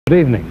Good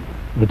evening.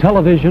 The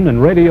television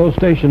and radio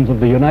stations of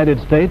the United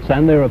States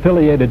and their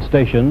affiliated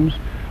stations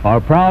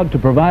are proud to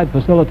provide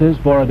facilities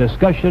for a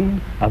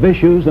discussion of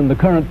issues in the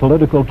current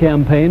political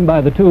campaign by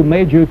the two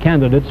major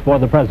candidates for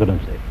the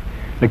presidency.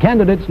 The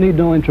candidates need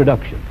no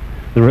introduction.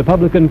 The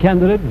Republican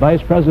candidate,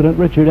 Vice President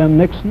Richard M.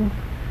 Nixon,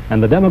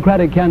 and the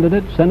Democratic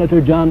candidate, Senator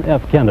John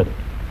F. Kennedy.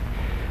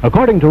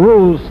 According to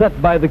rules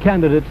set by the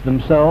candidates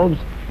themselves,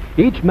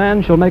 each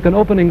man shall make an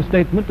opening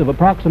statement of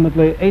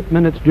approximately 8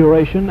 minutes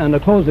duration and a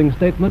closing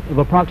statement of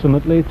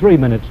approximately 3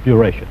 minutes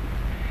duration.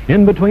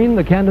 In between,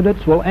 the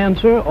candidates will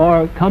answer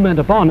or comment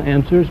upon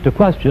answers to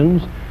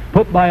questions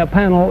put by a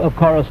panel of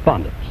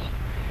correspondents.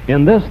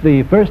 In this,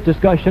 the first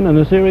discussion in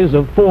a series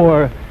of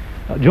 4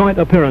 joint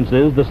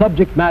appearances, the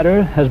subject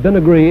matter has been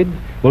agreed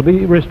will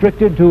be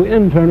restricted to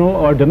internal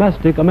or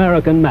domestic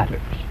American matters.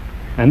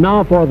 And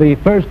now for the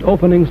first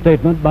opening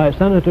statement by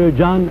Senator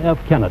John F.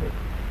 Kennedy.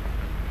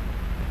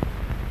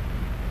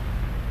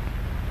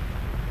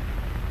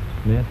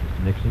 Smith,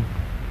 Mr. Nixon.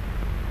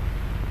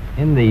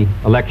 In the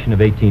election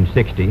of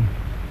 1860,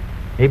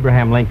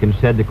 Abraham Lincoln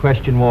said the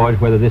question was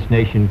whether this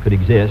nation could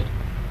exist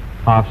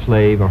half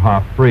slave or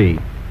half free.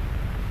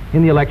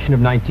 In the election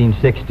of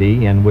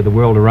 1960, and with the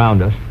world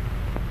around us,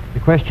 the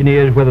question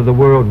is whether the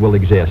world will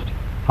exist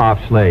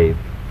half slave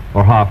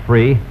or half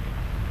free,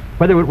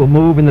 whether it will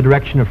move in the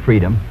direction of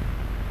freedom,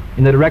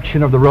 in the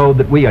direction of the road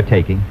that we are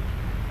taking,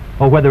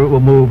 or whether it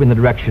will move in the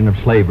direction of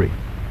slavery.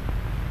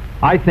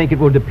 I think it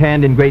will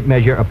depend in great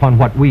measure upon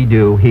what we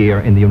do here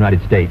in the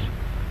United States,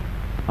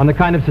 on the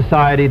kind of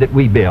society that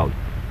we build,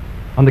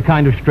 on the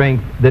kind of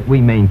strength that we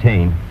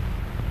maintain.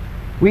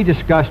 We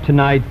discussed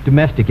tonight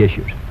domestic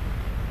issues,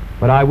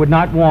 but I would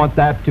not want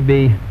that to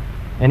be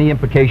any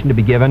implication to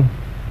be given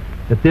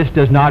that this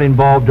does not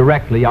involve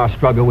directly our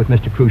struggle with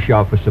Mr.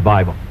 Khrushchev for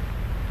survival.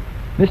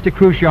 Mr.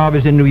 Khrushchev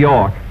is in New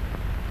York,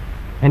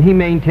 and he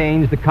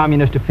maintains the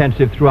communist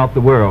offensive throughout the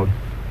world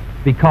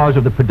because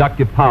of the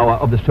productive power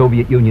of the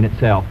Soviet Union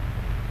itself.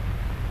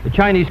 The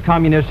Chinese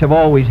communists have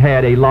always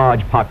had a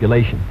large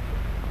population,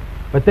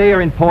 but they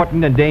are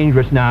important and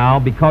dangerous now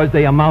because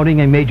they are mounting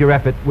a major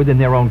effort within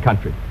their own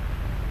country.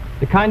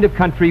 The kind of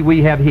country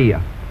we have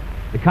here,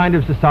 the kind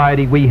of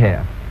society we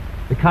have,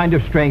 the kind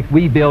of strength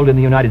we build in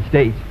the United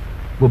States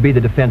will be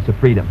the defense of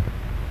freedom.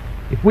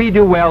 If we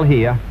do well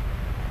here,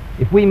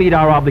 if we meet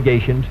our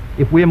obligations,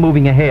 if we're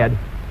moving ahead,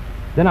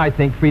 then I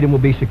think freedom will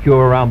be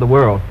secure around the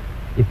world.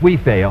 If we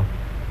fail,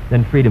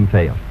 then freedom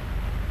fails.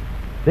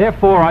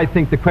 Therefore, I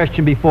think the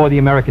question before the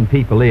American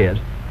people is,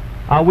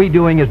 are we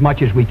doing as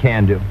much as we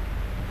can do?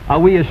 Are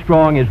we as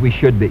strong as we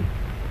should be?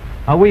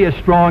 Are we as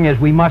strong as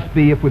we must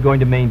be if we're going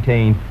to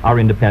maintain our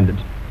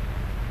independence?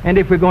 And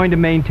if we're going to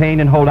maintain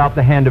and hold out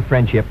the hand of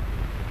friendship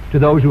to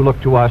those who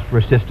look to us for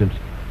assistance,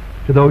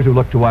 to those who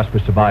look to us for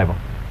survival.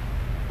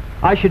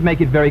 I should make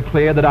it very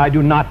clear that I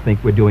do not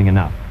think we're doing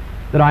enough,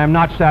 that I am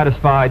not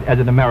satisfied as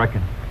an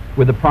American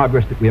with the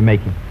progress that we are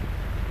making.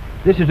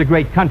 This is a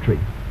great country,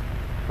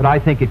 but I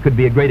think it could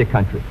be a greater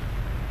country.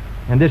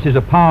 And this is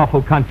a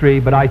powerful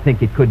country, but I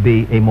think it could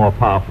be a more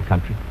powerful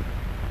country.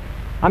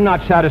 I'm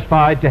not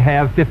satisfied to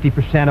have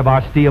 50% of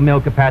our steel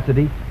mill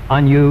capacity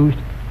unused.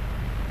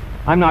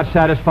 I'm not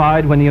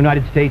satisfied when the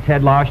United States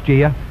had last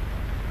year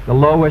the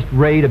lowest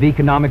rate of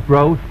economic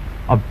growth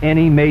of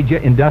any major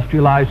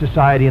industrialized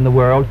society in the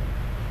world,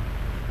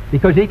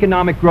 because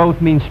economic growth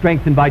means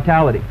strength and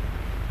vitality.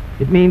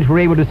 It means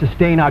we're able to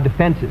sustain our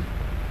defenses.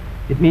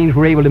 It means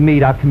we're able to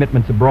meet our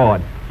commitments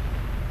abroad.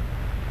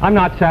 I'm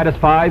not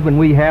satisfied when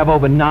we have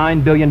over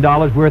 $9 billion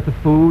worth of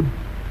food,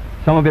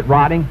 some of it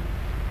rotting,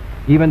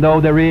 even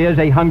though there is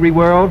a hungry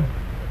world,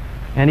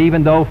 and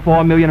even though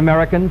 4 million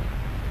Americans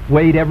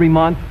wait every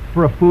month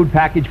for a food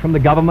package from the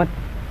government,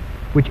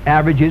 which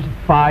averages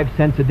 5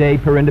 cents a day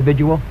per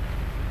individual.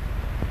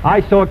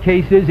 I saw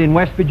cases in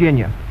West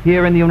Virginia,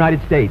 here in the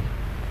United States,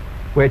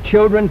 where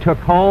children took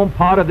home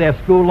part of their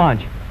school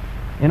lunch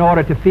in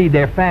order to feed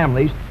their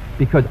families,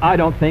 because I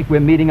don't think we're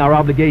meeting our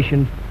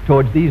obligations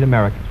towards these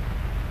Americans.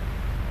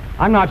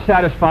 I'm not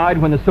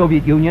satisfied when the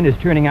Soviet Union is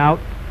turning out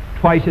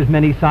twice as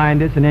many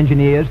scientists and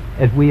engineers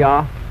as we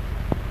are.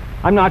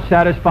 I'm not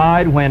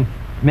satisfied when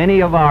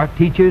many of our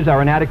teachers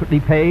are inadequately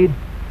paid,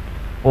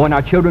 or when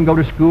our children go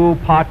to school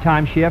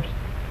part-time shifts.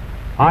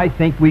 I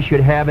think we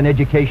should have an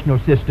educational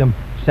system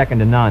second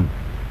to none.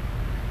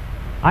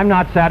 I'm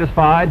not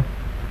satisfied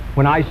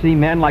when I see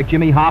men like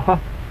Jimmy Hoffa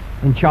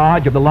in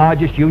charge of the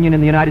largest union in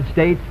the United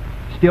States,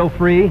 still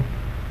free.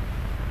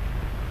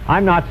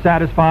 I'm not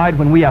satisfied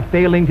when we are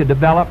failing to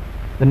develop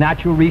the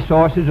natural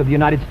resources of the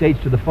United States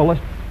to the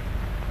fullest.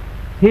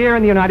 Here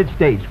in the United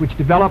States, which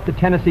developed the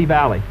Tennessee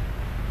Valley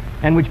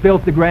and which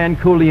built the Grand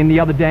Coulee and the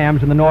other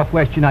dams in the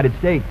northwest United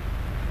States,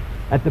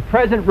 at the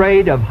present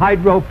rate of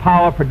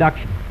hydropower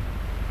production,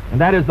 and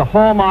that is the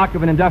hallmark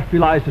of an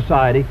industrialized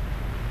society,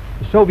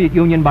 the Soviet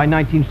Union by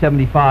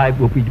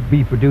 1975 will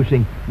be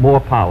producing more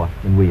power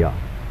than we are.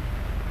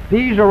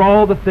 These are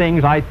all the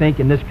things, I think,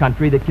 in this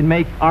country that can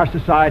make our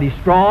society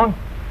strong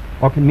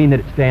or can mean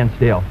that it stands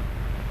still.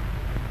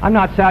 I'm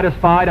not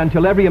satisfied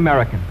until every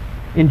American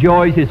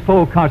enjoys his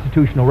full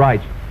constitutional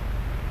rights.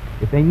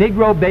 If a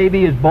Negro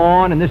baby is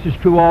born, and this is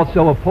true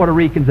also of Puerto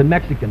Ricans and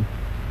Mexicans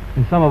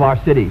in some of our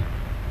cities,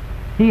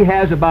 he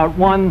has about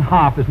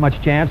 1/2 as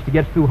much chance to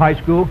get through high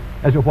school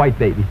as a white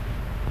baby.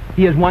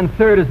 He has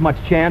 1/3 as much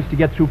chance to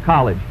get through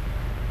college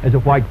as a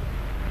white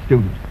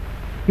student.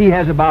 He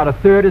has about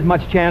 1/3 as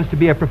much chance to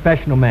be a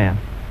professional man,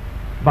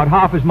 about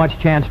 1/2 as much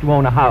chance to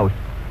own a house.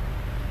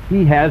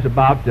 He has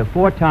about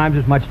 4 times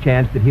as much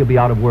chance that he'll be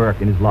out of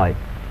work in his life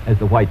as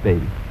the white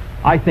baby.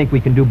 I think we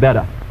can do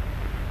better.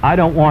 I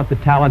don't want the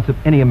talents of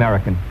any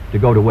American to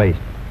go to waste.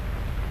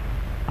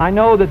 I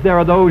know that there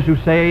are those who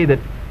say that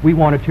we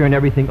want to turn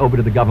everything over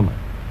to the government.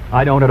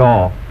 I don't at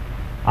all.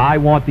 I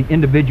want the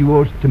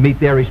individuals to meet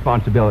their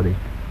responsibilities.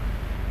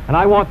 And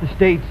I want the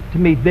states to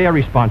meet their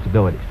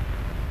responsibilities.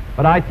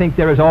 But I think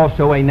there is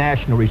also a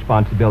national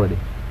responsibility.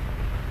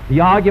 The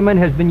argument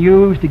has been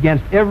used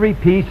against every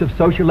piece of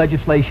social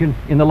legislation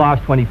in the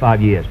last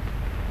 25 years.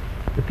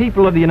 The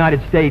people of the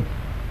United States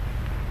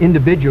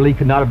individually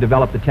could not have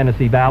developed the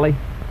Tennessee Valley.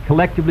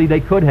 Collectively,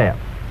 they could have.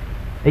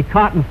 A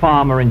cotton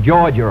farmer in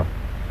Georgia,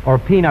 or a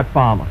peanut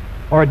farmer,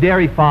 or a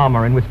dairy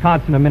farmer in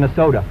Wisconsin or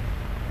Minnesota,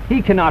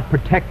 he cannot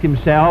protect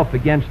himself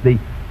against the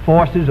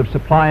forces of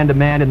supply and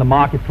demand in the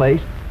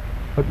marketplace,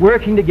 but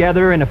working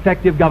together in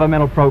effective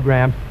governmental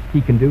programs, he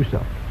can do so.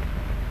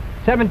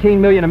 17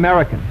 million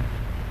Americans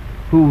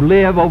who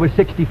live over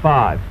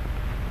 65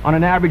 on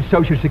an average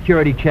Social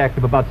Security check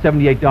of about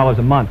 $78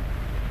 a month.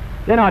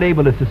 They're not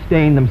able to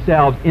sustain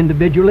themselves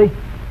individually,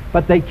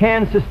 but they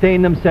can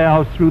sustain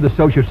themselves through the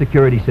Social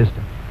Security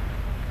system.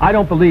 I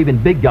don't believe in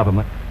big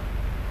government,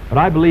 but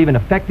I believe in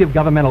effective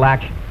governmental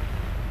action.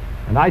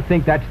 And I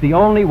think that's the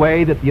only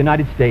way that the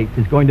United States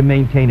is going to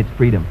maintain its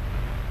freedom.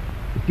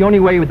 It's the only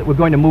way that we're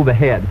going to move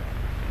ahead.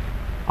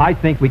 I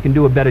think we can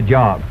do a better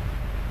job.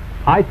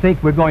 I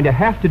think we're going to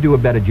have to do a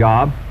better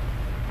job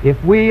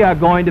if we are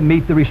going to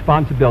meet the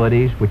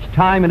responsibilities which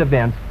time and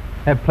events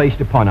have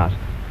placed upon us.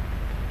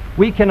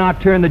 We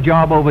cannot turn the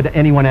job over to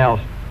anyone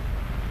else.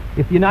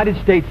 If the United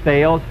States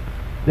fails,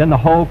 then the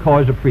whole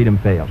cause of freedom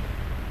fails.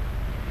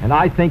 And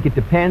I think it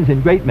depends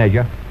in great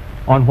measure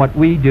on what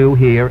we do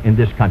here in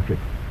this country.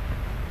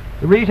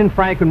 The reason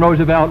Franklin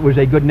Roosevelt was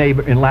a good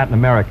neighbor in Latin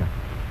America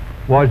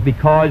was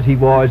because he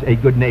was a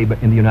good neighbor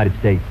in the United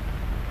States.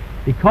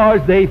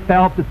 Because they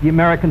felt that the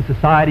American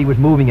society was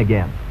moving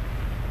again.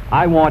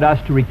 I want us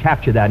to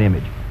recapture that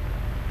image.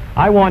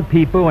 I want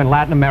people in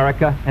Latin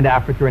America and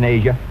Africa and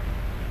Asia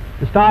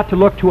to start to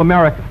look to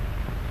America,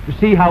 to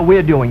see how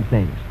we're doing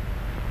things,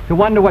 to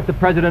wonder what the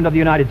President of the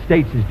United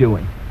States is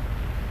doing,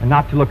 and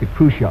not to look at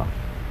Khrushchev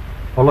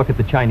or look at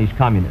the Chinese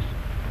communists.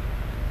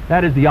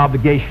 That is the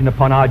obligation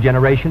upon our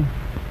generation.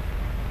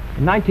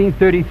 In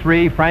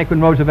 1933,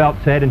 Franklin Roosevelt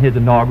said in his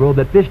inaugural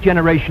that this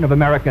generation of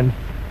Americans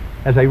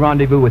has a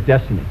rendezvous with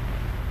destiny.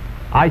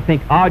 I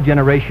think our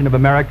generation of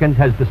Americans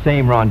has the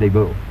same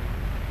rendezvous.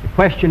 The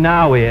question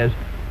now is,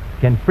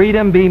 can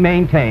freedom be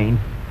maintained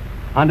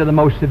under the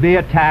most severe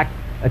attack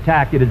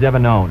it has ever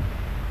known?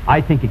 I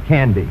think it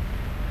can be.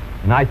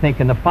 And I think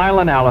in the final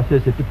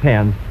analysis it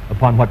depends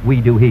upon what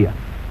we do here.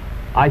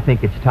 I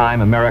think it's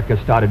time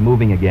America started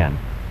moving again.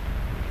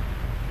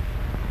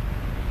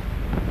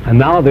 And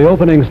now the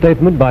opening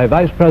statement by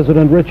Vice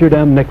President Richard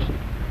M. Nixon.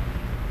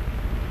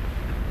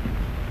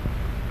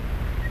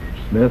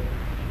 Smith,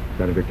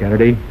 Senator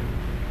Kennedy,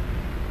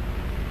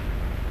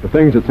 the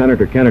things that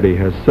Senator Kennedy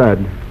has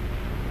said,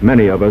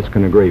 many of us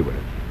can agree with.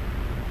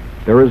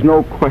 There is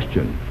no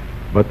question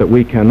but that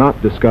we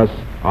cannot discuss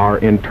our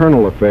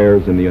internal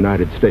affairs in the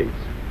United States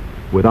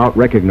without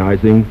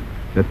recognizing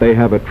that they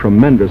have a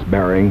tremendous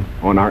bearing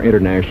on our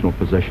international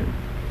position.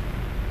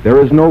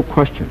 There is no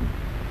question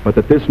but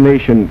that this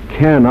nation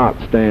cannot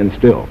stand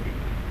still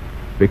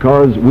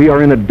because we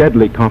are in a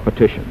deadly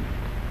competition,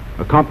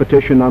 a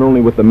competition not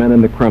only with the men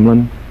in the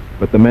Kremlin,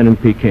 but the men in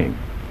Peking.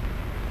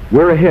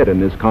 We're ahead in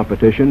this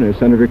competition, as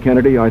Senator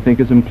Kennedy, I think,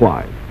 has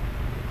implied.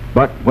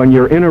 But when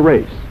you're in a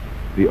race,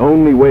 the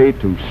only way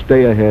to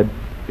stay ahead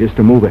is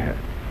to move ahead.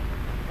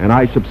 And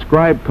I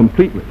subscribe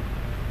completely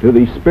to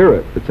the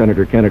spirit that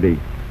Senator Kennedy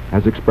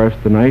has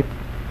expressed tonight,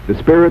 the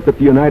spirit that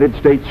the United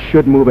States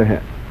should move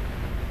ahead.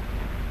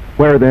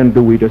 Where then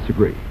do we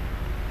disagree?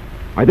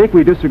 I think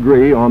we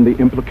disagree on the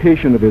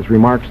implication of his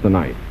remarks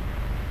tonight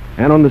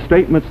and on the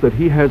statements that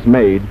he has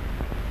made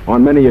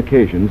on many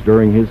occasions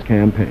during his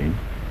campaign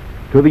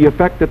to the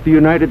effect that the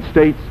United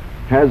States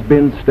has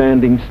been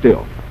standing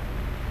still.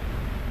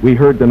 We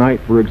heard tonight,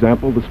 for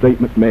example, the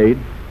statement made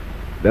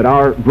that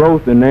our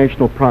growth in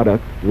national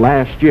product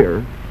last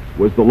year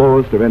was the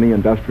lowest of any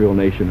industrial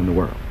nation in the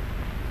world.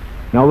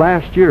 Now,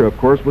 last year, of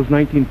course, was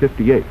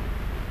 1958.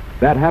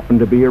 That happened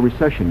to be a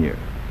recession year.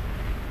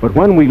 But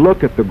when we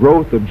look at the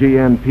growth of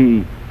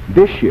GNP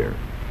this year,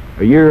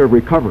 a year of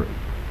recovery,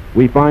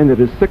 we find that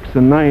it's 6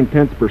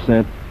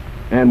 9/10%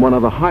 and one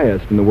of the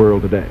highest in the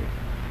world today.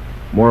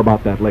 More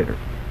about that later.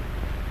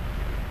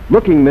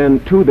 Looking then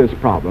to this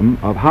problem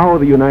of how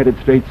the United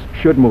States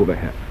should move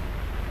ahead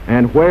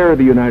and where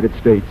the United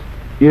States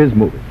is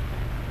moving,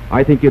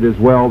 I think it is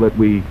well that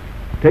we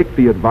take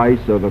the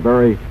advice of a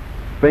very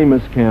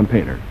famous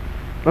campaigner.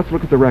 Let's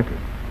look at the record.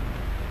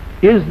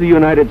 Is the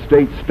United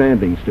States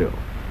standing still?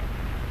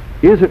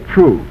 Is it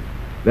true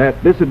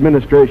that this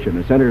administration,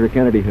 as Senator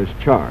Kennedy has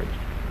charged,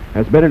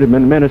 has been an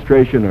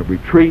administration of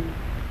retreat,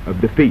 of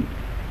defeat,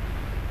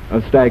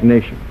 of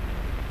stagnation?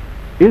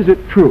 Is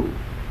it true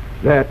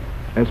that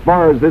as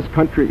far as this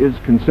country is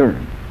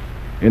concerned,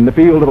 in the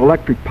field of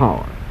electric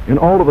power, in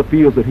all of the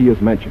fields that he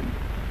has mentioned,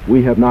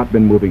 we have not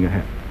been moving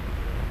ahead?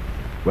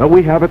 Well,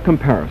 we have a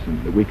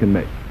comparison that we can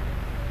make.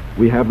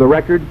 We have the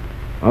record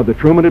of the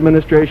Truman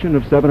administration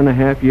of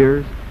 7.5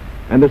 years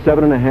and the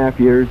 7.5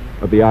 years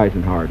of the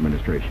Eisenhower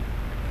administration.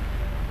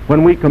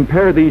 When we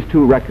compare these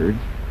two records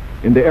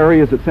in the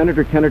areas that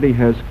Senator Kennedy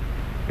has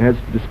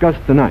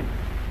discussed tonight,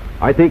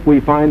 I think we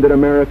find that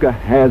America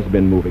has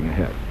been moving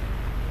ahead.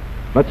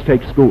 Let's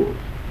take schools.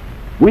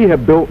 We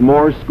have built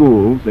more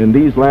schools in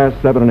these last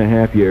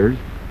 7.5 years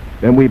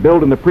than we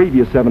built in the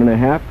previous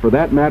 7.5, for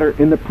that matter,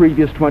 in the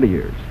previous 20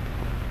 years.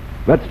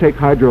 Let's take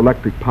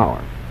hydroelectric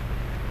power.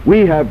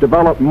 We have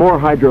developed more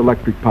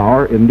hydroelectric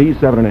power in these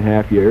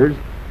 7.5 years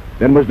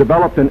than was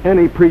developed in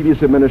any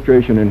previous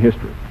administration in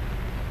history.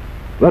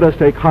 Let us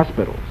take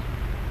hospitals.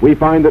 We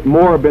find that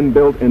more have been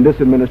built in this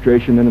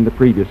administration than in the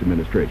previous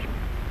administration.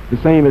 The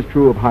same is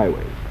true of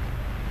highways.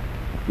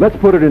 Let's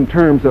put it in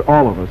terms that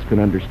all of us can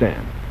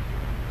understand.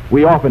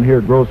 We often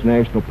hear gross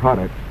national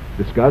product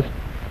discussed,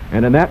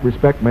 and in that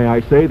respect, may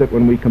I say that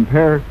when we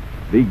compare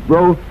the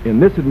growth in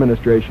this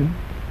administration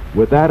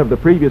with that of the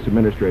previous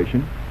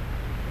administration,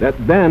 that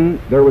then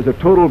there was a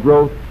total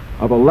growth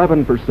of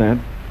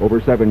 11% over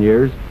 7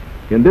 years.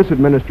 In this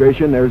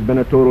administration, there's been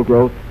a total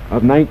growth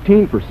of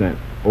 19%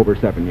 over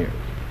 7 years.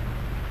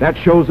 That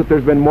shows that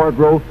there's been more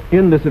growth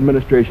in this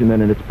administration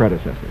than in its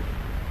predecessors.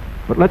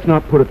 But let's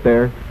not put it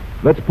there.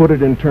 Let's put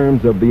it in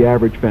terms of the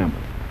average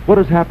family. What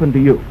has happened to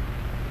you?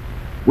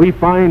 We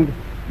find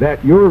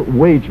that your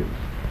wages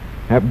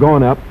have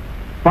gone up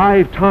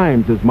 5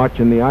 times as much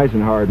in the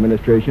Eisenhower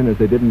administration as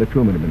they did in the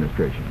Truman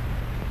administration.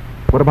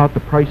 What about the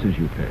prices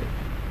you pay?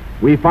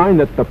 We find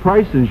that the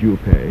prices you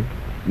pay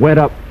went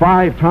up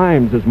 5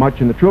 times as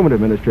much in the Truman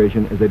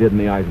administration as they did in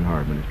the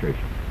Eisenhower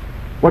administration.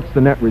 What's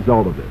the net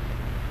result of this?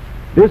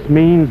 This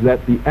means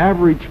that the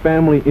average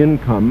family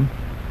income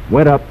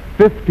went up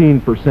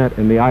 15%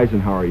 in the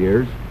Eisenhower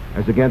years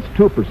as against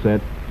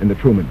 2% in the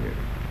Truman years.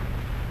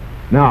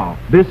 Now,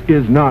 this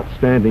is not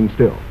standing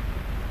still.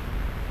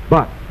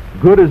 But,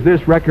 good as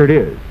this record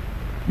is,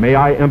 may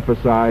I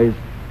emphasize,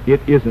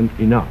 it isn't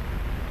enough.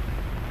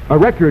 A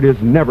record is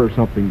never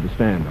something to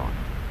stand on.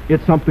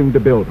 It's something to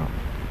build on.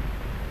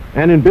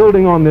 And in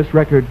building on this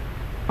record,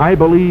 I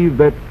believe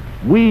that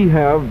we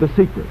have the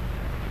secret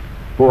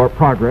for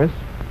progress.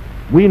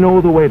 We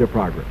know the way to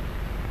progress.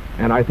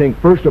 And I think,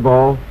 first of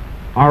all,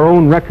 our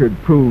own record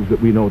proves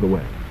that we know the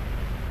way.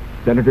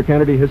 Senator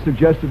Kennedy has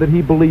suggested that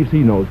he believes he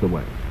knows the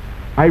way.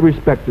 I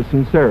respect the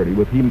sincerity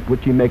with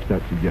which he makes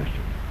that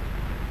suggestion.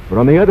 But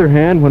on the other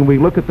hand, when we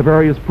look at the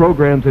various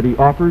programs that he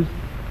offers,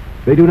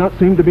 they do not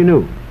seem to be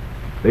new.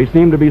 They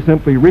seem to be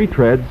simply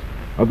retreads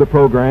of the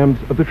programs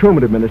of the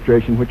Truman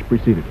administration which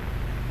preceded it.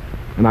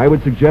 And I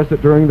would suggest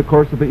that during the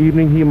course of the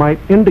evening he might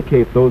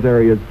indicate those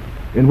areas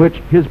in which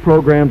his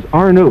programs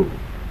are new,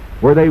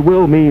 where they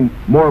will mean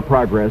more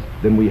progress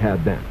than we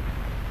had then.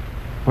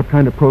 What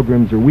kind of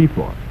programs are we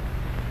for?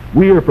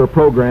 We are for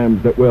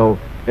programs that will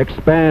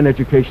expand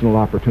educational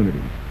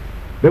opportunities,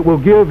 that will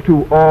give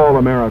to all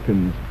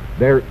Americans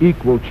their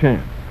equal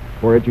chance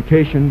for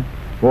education,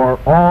 for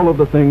all of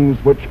the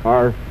things which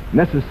are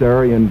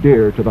necessary and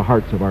dear to the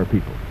hearts of our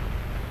people.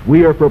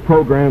 We are for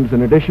programs,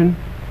 in addition,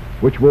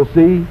 which will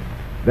see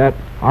that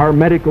our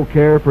medical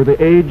care for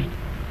the aged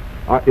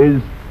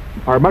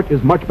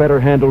is much better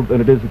handled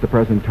than it is at the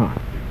present time.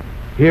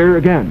 Here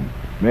again,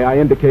 may I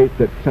indicate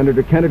that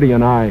Senator Kennedy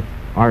and I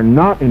are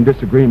not in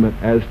disagreement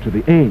as to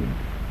the aim.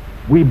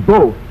 We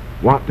both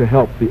want to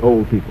help the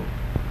old people.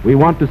 We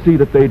want to see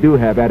that they do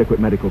have adequate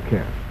medical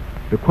care.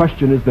 The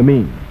question is the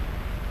means.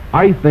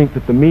 I think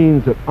that the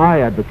means that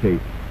I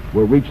advocate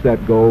will reach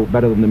that goal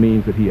better than the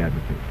means that he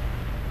advocates.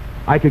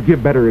 I could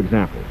give better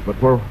examples, but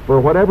for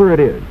whatever it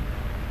is,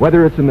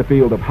 whether it's in the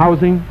field of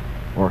housing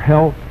or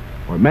health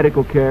or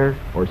medical care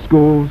or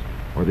schools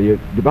or the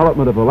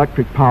development of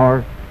electric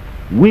power,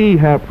 we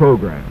have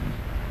programs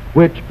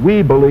which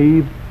we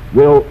believe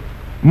will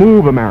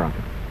move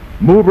America,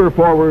 move her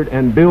forward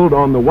and build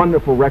on the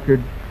wonderful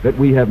record that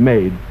we have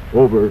made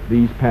over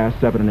these past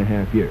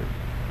 7.5 years.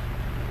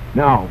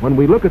 Now, when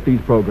we look at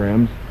these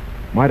programs,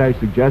 might I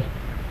suggest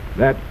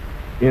that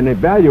in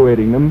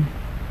evaluating them,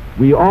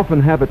 we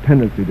often have a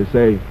tendency to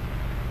say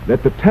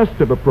that the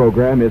test of a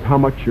program is how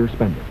much you're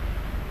spending.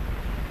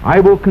 I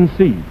will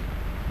concede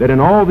that in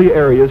all the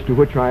areas to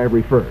which I have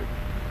referred,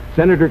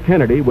 Senator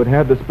Kennedy would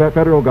have the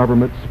federal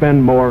government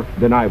spend more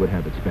than I would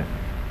have it spend.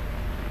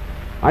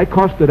 I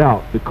costed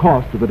out the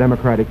cost of the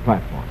Democratic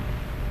platform.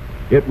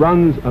 It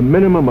runs a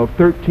minimum of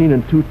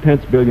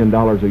 $13.2 billion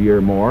a year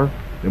more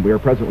than we are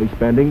presently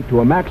spending to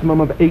a maximum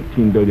of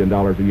 $18 billion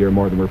a year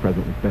more than we're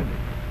presently spending.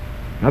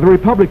 Now, the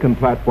Republican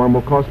platform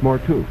will cost more,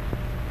 too.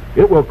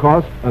 It will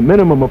cost a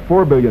minimum of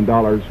 $4 billion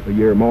a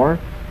year more,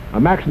 a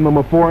maximum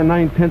of $4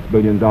 9/10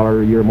 billion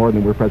a year more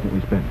than we're presently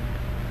spending.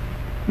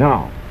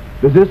 Now,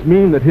 does this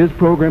mean that his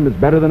program is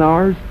better than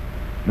ours?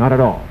 Not at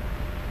all.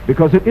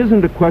 Because it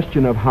isn't a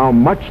question of how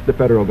much the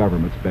federal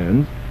government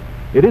spends.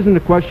 It isn't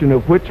a question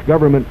of which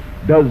government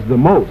does the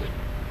most.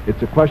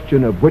 It's a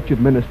question of which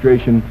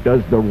administration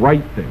does the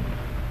right thing.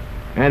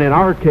 And in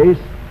our case,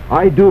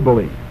 I do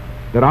believe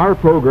that our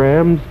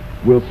programs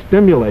will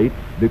stimulate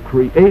the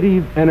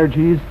creative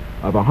energies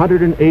of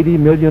 180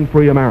 million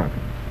free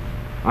Americans.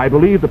 I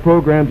believe the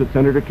programs that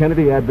Senator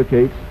Kennedy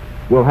advocates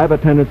will have a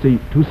tendency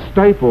to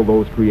stifle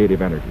those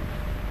creative energies.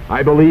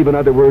 I believe, in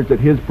other words, that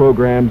his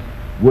programs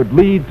would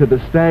lead to the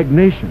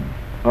stagnation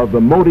of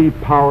the motive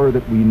power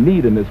that we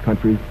need in this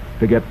country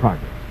to get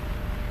progress.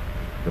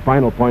 The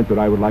final point that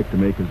I would like to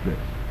make is this.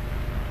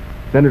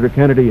 Senator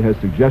Kennedy has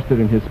suggested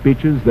in his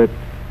speeches that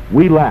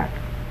we lack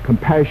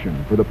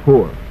compassion for the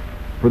poor,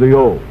 for the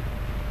old,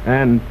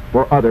 and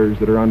for others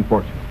that are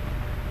unfortunate.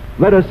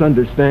 Let us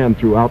understand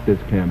throughout this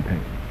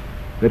campaign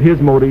that his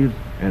motives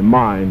and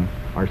mine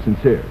are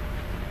sincere.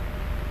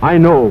 I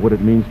know what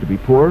it means to be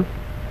poor.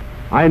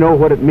 I know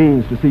what it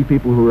means to see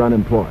people who are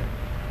unemployed.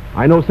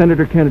 I know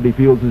Senator Kennedy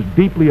feels as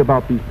deeply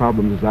about these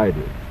problems as I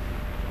do.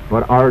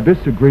 But our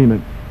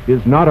disagreement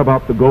is not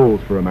about the goals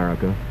for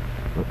America,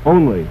 but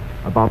only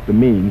about the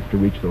means to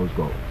reach those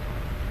goals.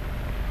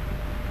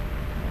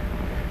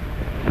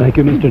 Thank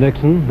you, Mr.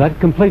 Nixon. That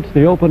completes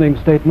the opening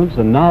statements,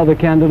 and now the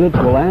candidates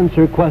will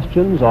answer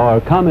questions or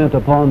comment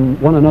upon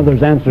one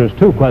another's answers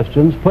to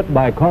questions put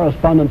by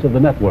correspondents of the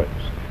networks.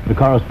 The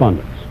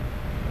correspondents.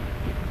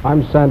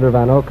 I'm Sandra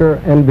Van Oker,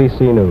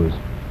 NBC News.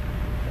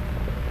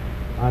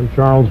 I'm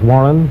Charles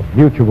Warren,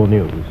 Mutual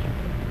News.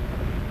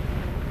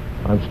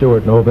 I'm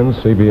Stuart Novin,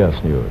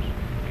 CBS News.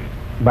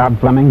 Bob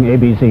Fleming,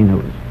 ABC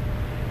News.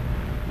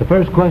 The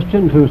first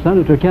question to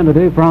Senator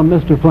Kennedy from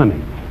Mr.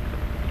 Fleming.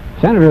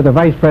 Senator, the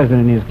Vice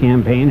President in his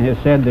campaign has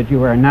said that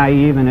you are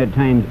naive and at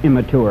times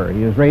immature.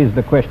 He has raised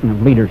the question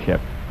of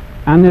leadership.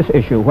 On this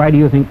issue, why do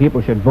you think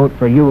people should vote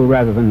for you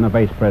rather than the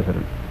Vice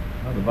President?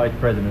 Well, the Vice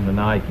President and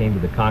I came to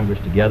the Congress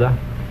together,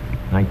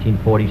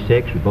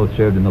 1946. We both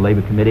served in the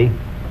Labor Committee.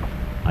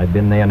 I've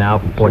been there now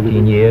for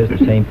 14 years, the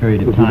same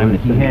period of time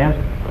that he has,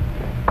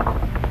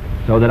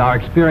 so that our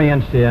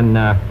experience in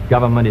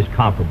government is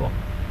comparable.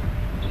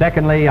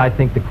 Secondly, I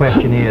think the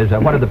question is,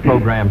 what are the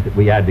programs that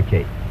we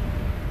advocate?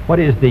 What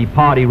is the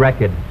party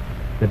record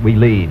that we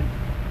lead?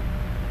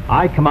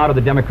 I come out of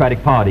the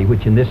Democratic Party,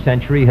 which in this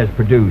century has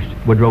produced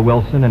Woodrow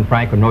Wilson and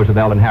Franklin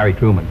Roosevelt and Harry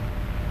Truman,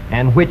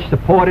 and which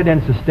supported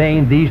and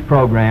sustained these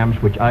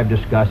programs which I've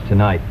discussed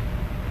tonight.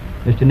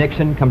 Mr.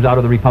 Nixon comes out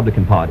of the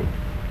Republican Party.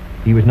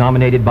 He was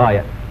nominated by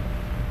it.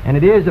 And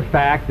it is a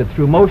fact that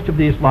through most of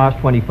these last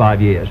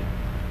 25 years,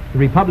 the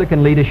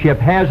Republican leadership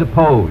has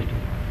opposed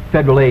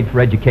federal aid for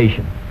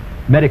education,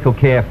 medical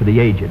care for the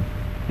aged,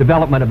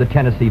 development of the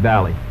Tennessee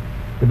Valley,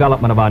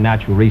 development of our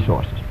natural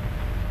resources.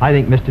 I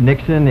think Mr.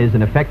 Nixon is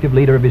an effective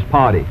leader of his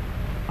party.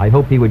 I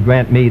hope he would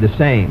grant me the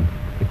same.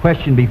 The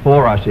question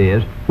before us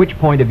is, which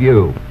point of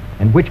view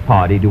and which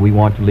party do we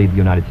want to lead the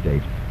United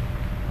States?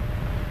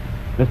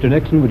 Mr.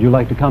 Nixon, would you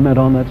like to comment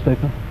on that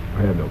statement?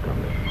 I have no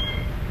comment.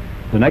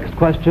 The next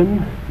question,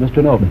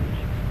 Mr. Novins.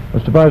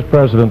 Mr. Vice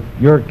President,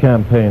 your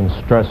campaign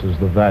stresses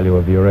the value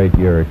of your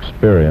 8-year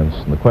experience,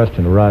 and the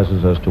question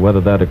arises as to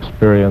whether that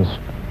experience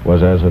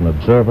was as an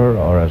observer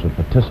or as a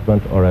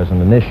participant or as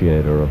an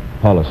initiator of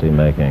policy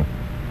making.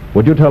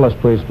 Would you tell us,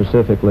 please,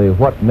 specifically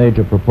what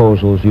major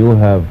proposals you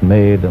have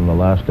made in the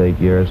last 8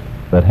 years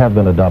that have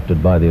been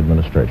adopted by the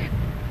administration?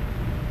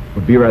 It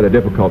would be rather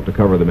difficult to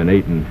cover them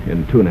in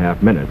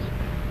 2.5 minutes.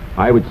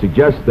 I would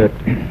suggest that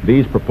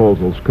these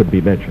proposals could be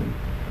mentioned.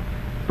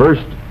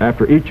 First,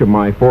 after each of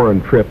my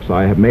foreign trips,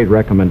 I have made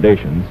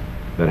recommendations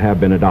that have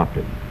been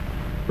adopted.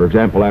 For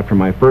example, after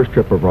my first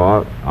trip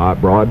abroad,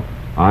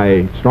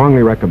 I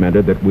strongly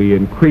recommended that we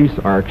increase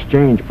our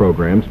exchange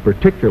programs,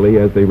 particularly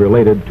as they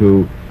related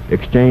to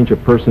exchange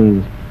of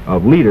persons,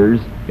 of leaders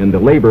in the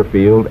labor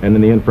field and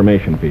in the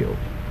information field.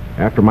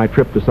 After my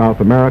trip to South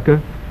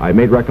America, I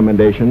made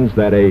recommendations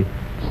that a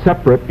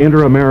separate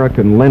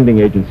inter-American lending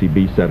agency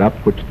be set up,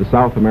 which the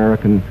South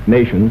American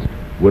nations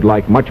would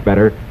like much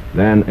better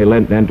than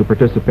to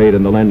participate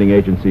in the lending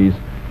agencies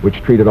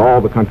which treated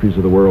all the countries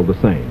of the world the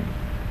same.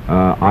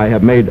 I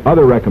have made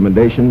other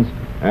recommendations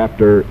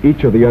after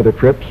each of the other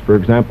trips. For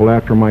example,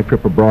 after my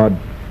trip abroad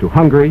to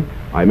Hungary,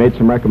 I made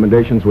some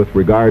recommendations with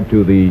regard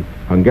to the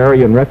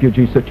Hungarian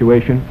refugee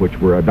situation, which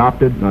were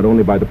adopted not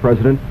only by the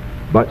President,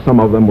 but some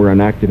of them were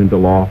enacted into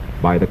law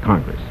by the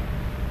Congress.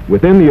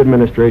 Within the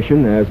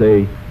administration, as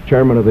a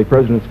chairman of the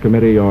President's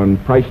Committee on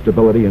Price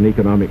Stability and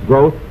Economic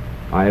Growth,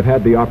 I have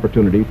had the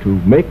opportunity to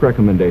make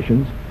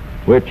recommendations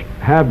which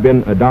have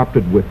been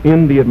adopted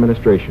within the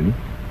administration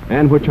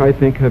and which I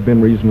think have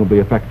been reasonably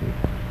effective.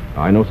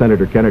 I know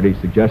Senator Kennedy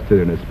suggested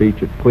in his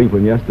speech at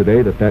Cleveland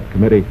yesterday that that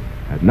committee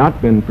had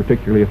not been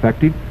particularly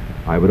effective.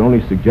 I would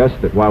only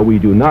suggest that while we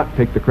do not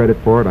take the credit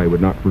for it, I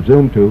would not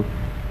presume to,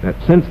 that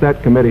since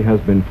that committee has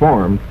been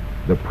formed,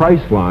 the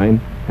price line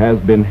has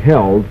been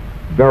held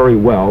very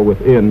well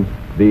within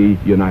the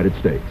United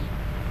States.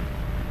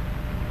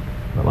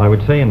 Well, I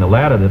would say in the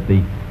latter that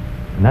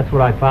and that's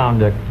what I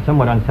found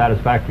somewhat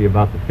unsatisfactory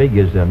about the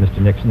figures, Mr.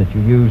 Nixon, that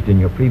you used in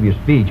your previous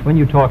speech. When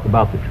you talk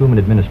about the Truman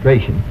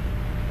administration,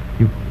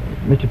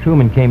 Mr.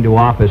 Truman came to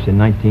office in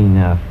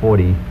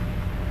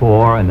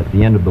 1944 and at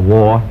the end of the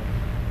war,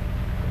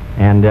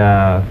 and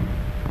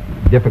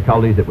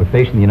difficulties that were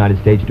facing the United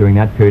States during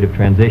that period of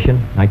transition,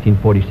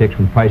 1946,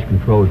 when price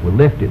controls were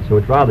lifted. So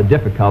it's rather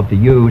difficult to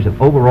use an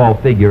overall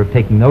figure of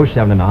taking those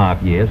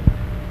 7.5 years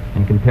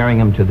and comparing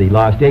them to the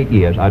last 8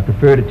 years. I'd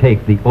prefer to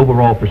take the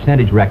overall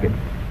percentage record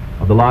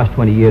of the last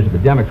 20 years of the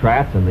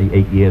Democrats and the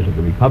 8 years of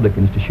the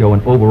Republicans to show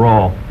an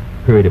overall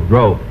period of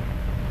growth.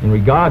 In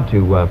regard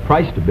to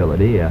price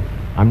stability,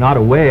 I'm not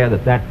aware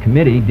that that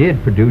committee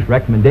did produce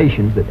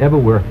recommendations that ever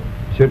were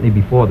certainly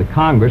before the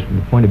Congress from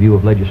the point of view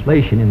of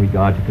legislation in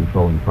regard to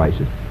controlling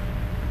prices.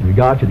 In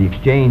regard to the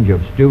exchange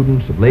of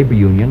students, of labor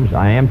unions,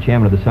 I am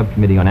chairman of the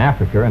subcommittee on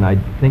Africa, and I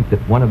think that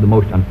one of the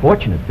most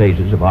unfortunate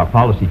phases of our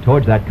policy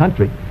towards that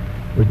country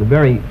was the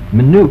very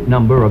minute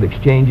number of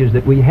exchanges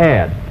that we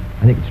had.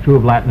 I think it's true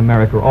of Latin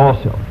America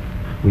also.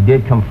 We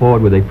did come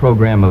forward with a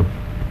program of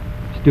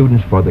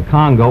students for the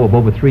Congo of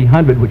over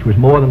 300, which was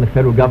more than the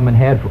federal government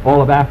had for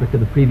all of Africa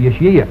the previous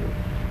year.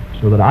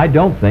 So that I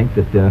don't think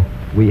that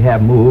we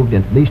have moved,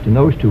 at least in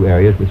those two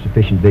areas, with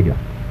sufficient vigor.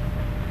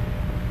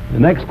 The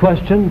next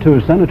question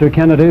to Senator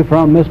Kennedy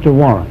from Mr.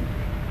 Warren.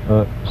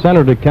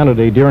 Senator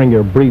Kennedy, during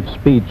your brief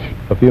speech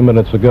a few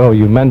minutes ago,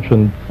 you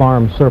mentioned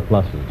farm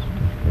surpluses.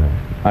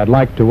 I'd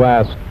like to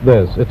ask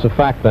this. It's a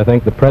fact, I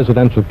think, that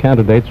presidential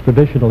candidates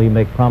traditionally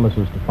make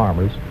promises to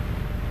farmers.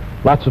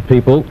 Lots of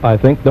people, I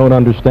think, don't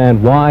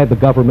understand why the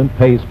government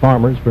pays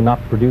farmers for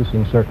not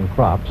producing certain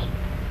crops,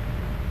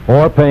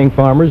 or paying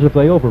farmers if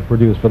they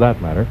overproduce, for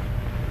that matter.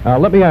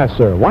 Let me ask,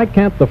 sir, why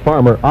can't the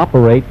farmer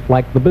operate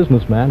like the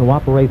businessman who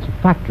operates a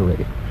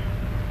factory?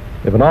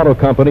 If an auto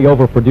company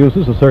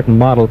overproduces a certain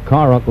model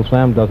car, Uncle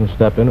Sam doesn't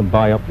step in and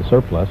buy up the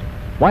surplus.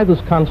 Why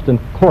this constant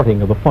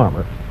courting of the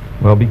farmer?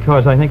 Well,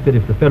 because I think that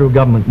if the federal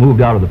government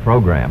moved out of the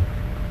program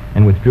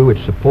and withdrew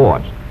its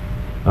supports,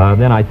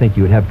 then I think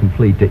you would have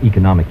complete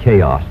economic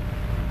chaos.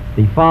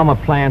 The farmer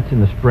plants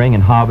in the spring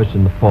and harvests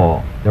in the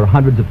fall. There are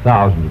hundreds of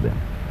thousands of them.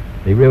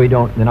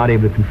 They're not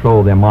able to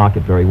control their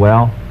market very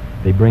well.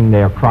 They bring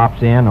their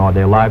crops in or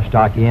their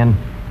livestock in,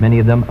 many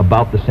of them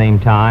about the same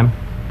time.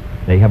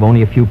 They have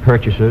only a few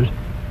purchasers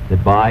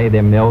that buy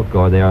their milk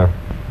or their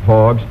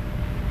hogs,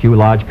 few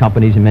large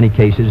companies in many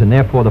cases, and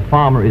therefore the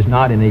farmer is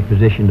not in a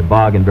position to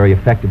bargain very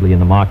effectively in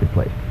the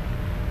marketplace.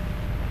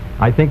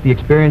 I think the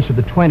experience of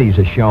the 20s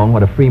has shown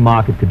what a free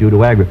market could do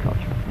to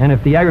agriculture. And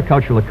if the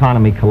agricultural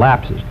economy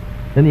collapses,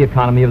 then the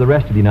economy of the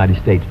rest of the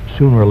United States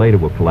sooner or later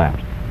will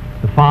collapse.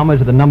 The farmers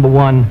are the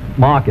 #1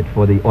 market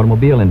for the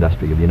automobile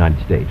industry of the United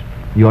States.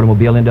 The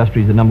automobile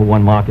industry is the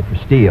 #1 market for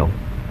steel.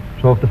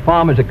 So if the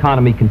farmer's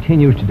economy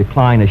continues to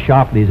decline as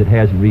sharply as it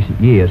has in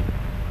recent years,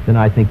 then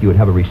I think you would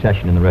have a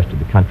recession in the rest of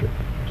the country.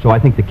 So I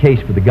think the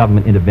case for the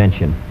government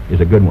intervention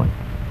is a good one.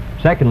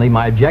 Secondly,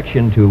 my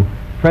objection to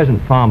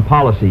present farm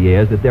policy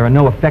is that there are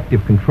no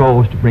effective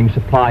controls to bring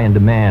supply and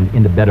demand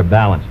into better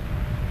balance.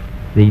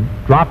 The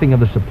dropping of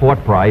the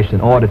support price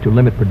in order to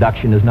limit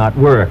production has not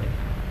worked.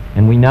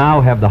 And we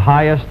now have the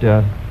highest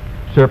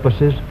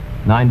surpluses,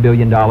 $9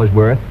 billion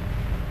worth.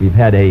 We've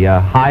had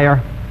a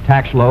higher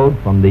tax load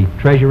from the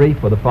Treasury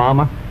for the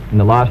farmer in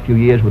the last few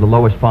years with the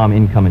lowest farm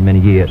income in many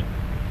years.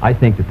 I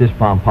think that this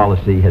farm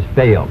policy has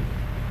failed.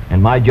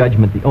 And my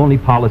judgment, the only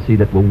policy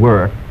that will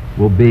work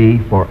will be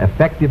for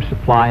effective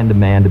supply and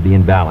demand to be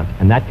in balance.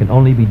 And that can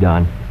only be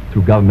done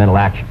through governmental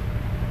action.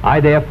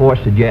 I therefore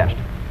suggest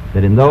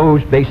that in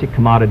those basic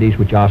commodities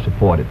which are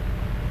supported,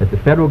 that the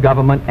federal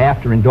government,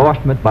 after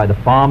endorsement by the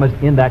farmers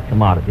in that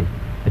commodity,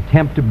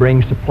 attempt to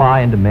bring supply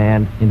and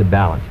demand into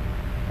balance,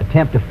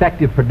 attempt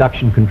effective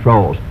production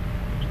controls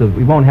so that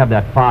we won't have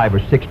that 5 or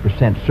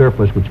 6%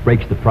 surplus which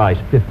breaks the price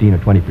 15 or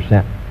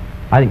 20%.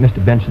 I think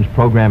Mr. Benson's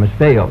program has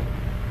failed.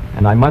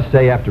 And I must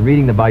say, after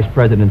reading the Vice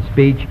President's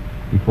speech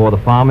before the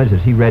farmers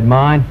as he read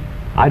mine,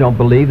 I don't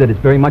believe that it's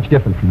very much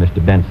different from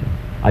Mr. Benson.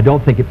 I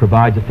don't think it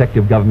provides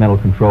effective governmental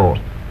controls.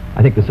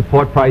 I think the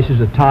support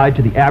prices are tied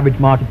to the average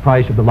market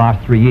price of the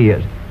last 3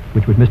 years,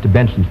 which was Mr.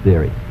 Benson's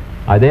theory.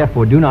 I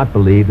therefore do not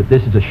believe that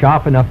this is a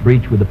sharp enough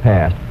breach with the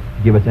past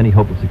to give us any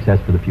hope of success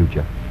for the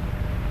future.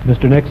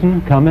 Mr. Nixon,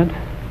 comment?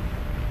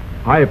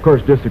 I, of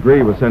course,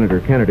 disagree with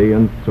Senator Kennedy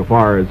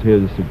insofar as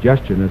his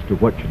suggestion as to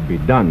what should be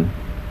done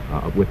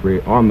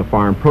on the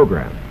farm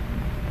program.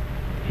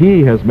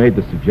 He has made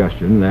the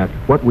suggestion that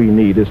what we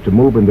need is to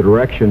move in the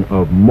direction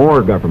of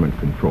more government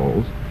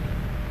controls,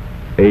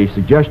 a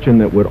suggestion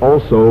that would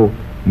also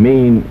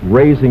mean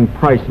raising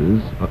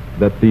prices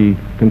that the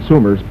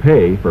consumers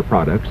pay for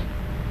products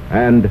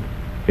and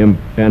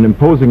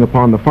imposing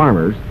upon the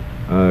farmers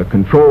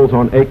controls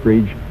on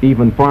acreage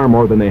even far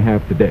more than they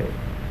have today.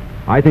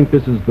 I think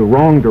this is the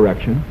wrong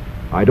direction.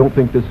 I don't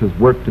think this has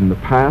worked in the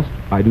past.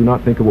 I do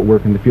not think it will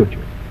work in the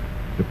future.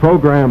 The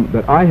program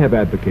that I have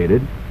advocated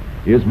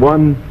is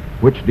one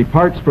which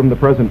departs from the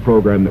present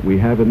program that we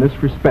have in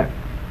this respect.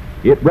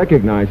 It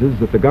recognizes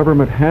that the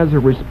government has a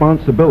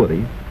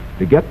responsibility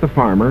to get the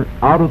farmer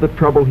out of the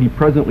trouble he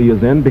presently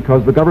is in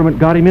because the government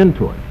got him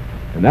into it.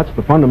 And that's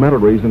the fundamental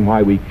reason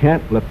why we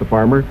can't let the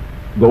farmer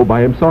go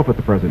by himself at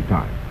the present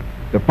time.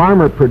 The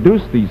farmer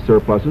produced these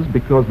surpluses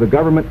because the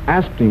government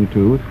asked him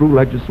to through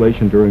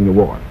legislation during the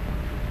war.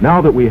 Now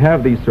that we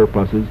have these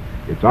surpluses,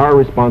 it's our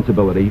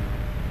responsibility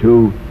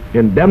to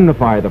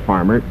indemnify the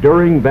farmer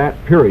during that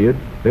period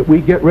that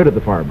we get rid of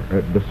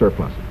the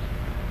surpluses.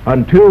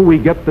 Until we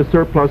get the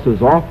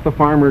surpluses off the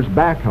farmer's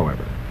back,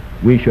 however,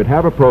 we should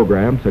have a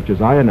program, such as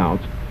I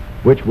announced,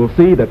 which will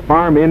see that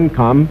farm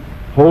income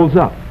holds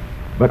up.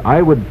 But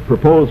I would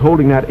propose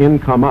holding that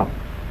income up,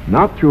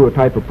 not through a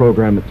type of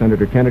program that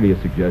Senator Kennedy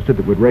has suggested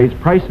that would raise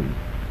prices,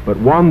 but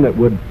one that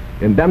would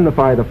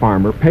indemnify the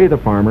farmer, pay the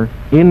farmer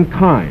in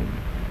kind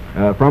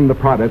from the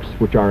products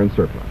which are in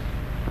surplus.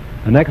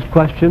 The next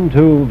question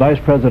to Vice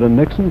President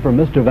Nixon from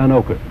Mr. Van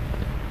Oker.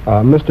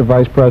 Mr.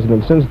 Vice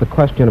President, since the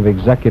question of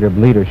executive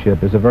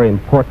leadership is a very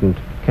important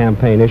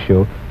campaign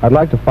issue, I'd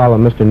like to follow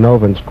Mr.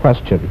 Noven's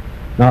question.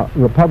 Now,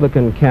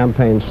 Republican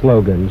campaign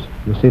slogans,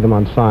 you see them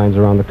on signs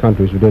around the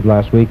country as we did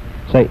last week,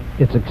 say,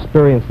 it's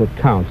experience that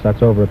counts.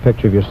 That's over a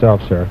picture of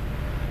yourself, sir,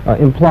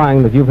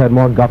 implying that you've had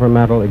more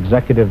governmental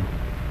executive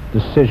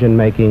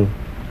decision-making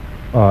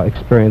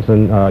experience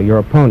than your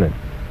opponent.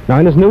 Now,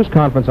 in his news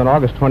conference on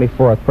August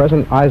 24th,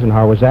 President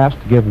Eisenhower was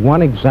asked to give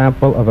one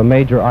example of a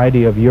major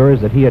idea of yours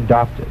that he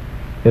adopted.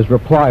 His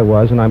reply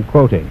was, and I'm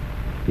quoting,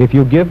 "If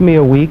you give me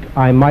a week,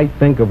 I might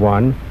think of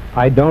one.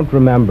 I don't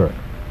remember."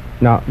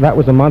 Now, that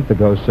was a month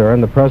ago, sir,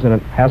 and the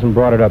President hasn't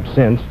brought it up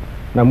since.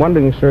 And I'm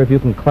wondering, sir, if you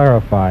can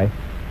clarify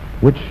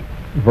which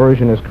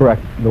version is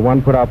correct, the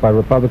one put out by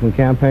Republican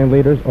campaign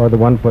leaders or the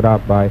one put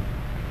out by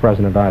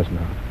President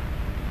Eisenhower?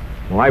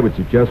 Well, I would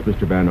suggest,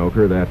 Mr. Van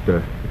Oker, that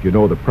if you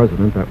know the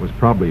President, that was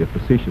probably a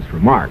facetious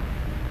remark.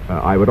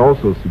 I would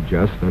also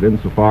suggest that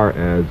insofar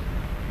as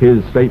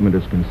his statement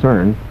is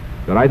concerned,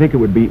 that I think it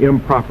would be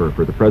improper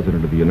for the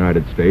President of the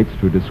United States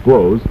to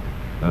disclose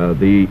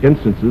the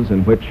instances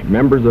in which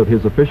members of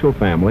his official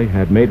family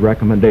had made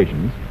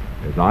recommendations,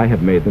 as I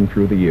have made them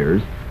through the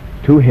years,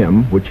 to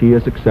him which he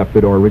has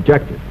accepted or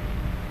rejected.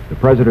 The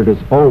President has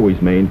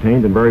always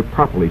maintained, and very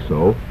properly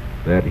so,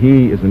 that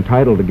he is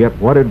entitled to get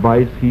what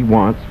advice he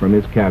wants from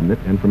his cabinet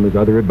and from his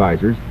other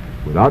advisors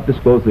without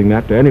disclosing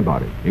that to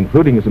anybody,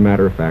 including, as a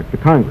matter of fact, the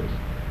Congress.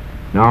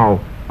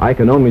 Now, I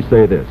can only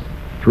say this.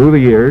 Through the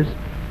years,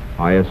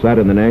 I have sat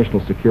in the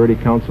National Security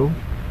Council.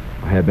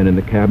 I have been in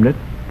the cabinet.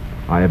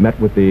 I have met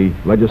with the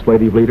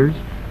legislative leaders.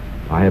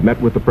 I have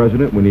met with the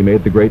President when he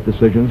made the great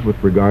decisions with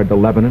regard to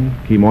Lebanon,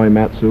 Kimoy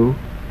Matsu,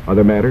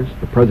 other matters.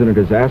 The President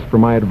has asked for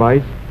my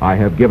advice. I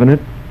have given it.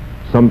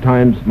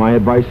 Sometimes my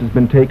advice has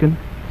been taken.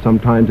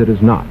 Sometimes it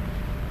is not.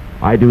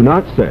 I do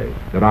not say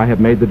that I have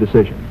made the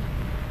decisions,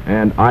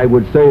 and I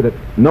would say that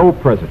no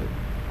president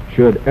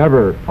should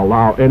ever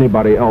allow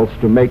anybody else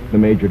to make the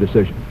major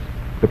decisions.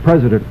 The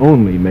President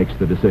only makes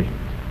the decisions.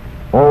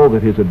 All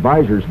that his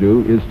advisors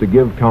do is to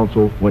give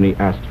counsel when he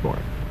asks for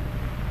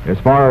it. As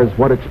far as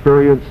what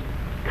experience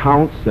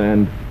counts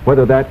and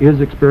whether that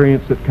is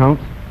experience that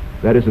counts,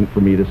 that isn't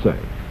for me to say.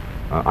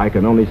 I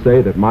can only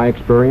say that my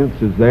experience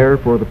is there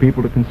for the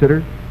people to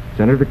consider.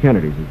 Senator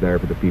Kennedy's is there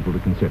for the people to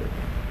consider.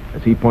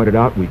 As he pointed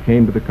out, we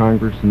came to the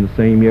Congress in the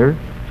same year.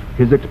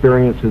 His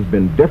experience has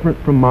been different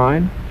from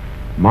mine.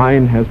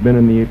 Mine has been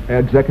in the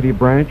executive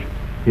branch.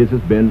 His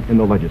has been in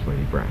the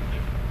legislative branch.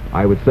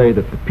 I would say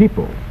that the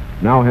people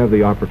now have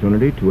the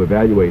opportunity to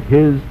evaluate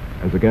his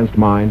as against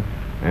mine,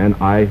 and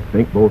I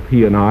think both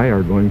he and I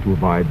are going to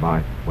abide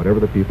by whatever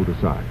the people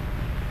decide.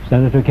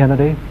 Senator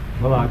Kennedy?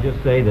 Well, I'll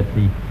just say that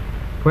the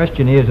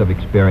question is of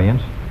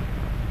experience,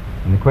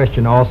 and the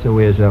question also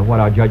is what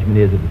our judgment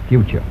is of the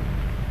future,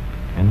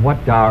 and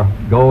what our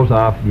goals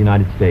are for the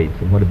United States,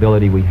 and what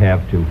ability we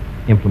have to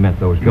implement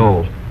those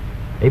goals.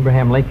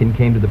 Abraham Lincoln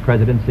came to the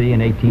presidency in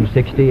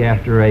 1860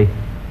 after a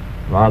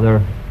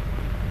rather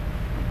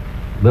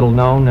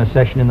little-known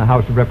session in the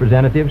House of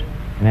Representatives,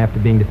 and after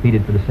being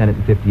defeated for the Senate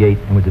in 58,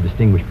 and was a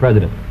distinguished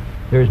president.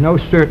 There is no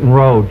certain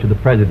road to the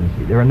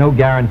presidency. There are no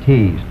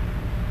guarantees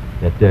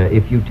that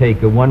if you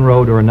take one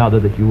road or another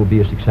that you will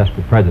be a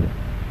successful president.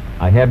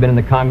 I have been in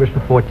the Congress for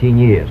 14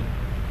 years.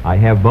 I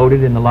have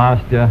voted in the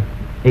last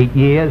 8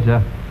 years,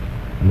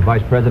 and the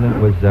Vice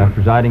President was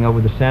presiding over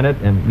the Senate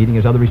and meeting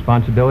his other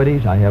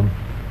responsibilities. I have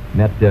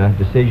met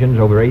decisions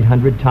over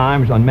 800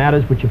 times on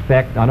matters which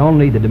affect not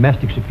only the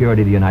domestic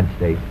security of the United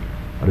States,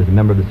 but as a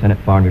member of the Senate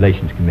Foreign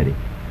Relations Committee.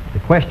 The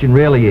question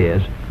really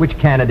is, which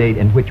candidate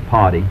and which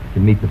party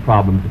can meet the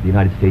problems that the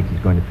United States is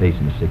going to face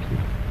in the 60s?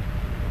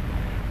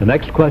 The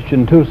next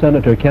question to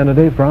Senator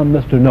Kennedy from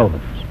Mr.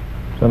 Novens.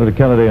 Senator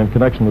Kennedy, in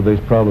connection with these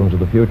problems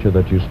of the future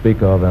that you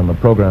speak of and the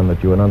program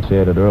that you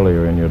enunciated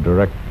earlier in your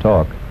direct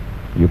talk,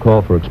 you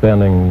call for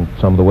expanding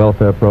some of the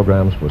welfare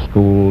programs for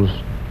schools,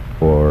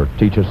 for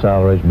teacher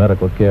salaries,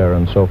 medical care,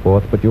 and so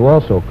forth, but you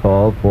also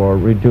called for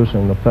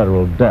reducing the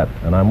federal debt.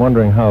 And I'm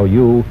wondering how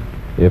you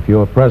if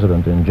your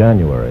president in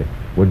January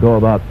would go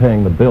about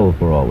paying the bill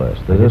for all this?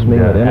 Does this mean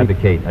that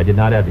I did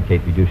not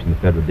advocate reducing the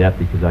federal debt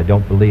because I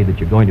don't believe that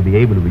you're going to be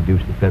able to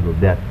reduce the federal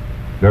debt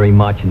very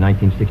much in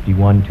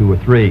 1961, 2, or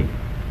 3.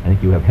 I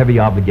think you have heavy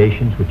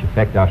obligations which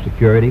affect our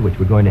security, which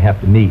we're going to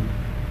have to meet.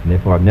 And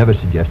therefore, I've never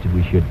suggested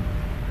we should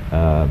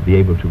be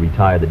able to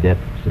retire the debt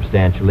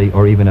substantially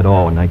or even at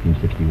all in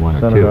 1961 or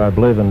 2. Senator, I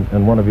believe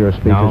in one of your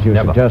speeches you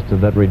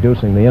suggested that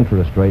reducing the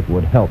interest rate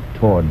would help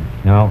toward...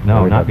 No,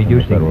 not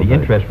reducing the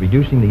interest.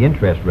 Reducing the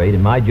interest rate,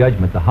 in my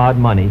judgment, the hard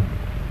money,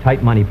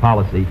 tight money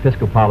policy,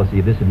 fiscal policy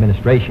of this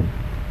administration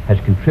has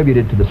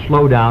contributed to the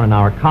slowdown in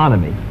our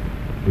economy,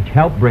 which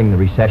helped bring the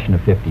recession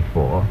of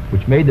 '54,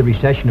 which made the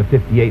recession of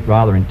 '58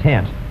 rather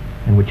intense,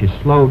 and which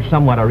has slowed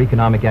somewhat our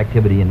economic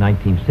activity in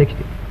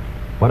 1960.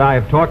 What I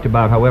have talked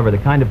about, however, the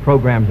kind of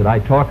programs that I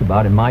talk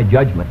about, in my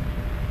judgment,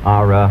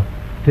 are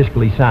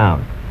fiscally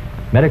sound.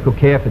 Medical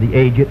care for the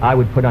aged, I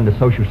would put under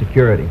Social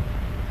Security.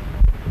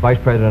 The Vice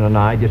President and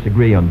I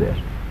disagree on this.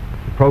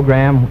 The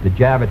program, the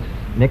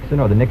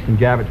Javits-Nixon or the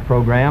Nixon-Javits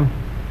program,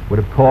 would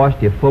have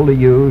cost, if fully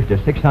used,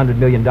 $600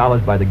 million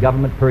by the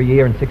government per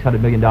year and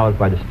 $600 million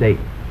by the state.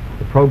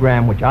 The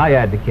program which I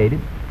advocated,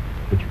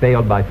 which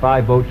failed by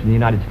 5 votes in the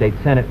United States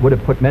Senate, would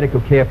have put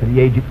medical care for the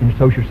aged in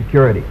Social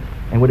Security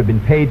and would have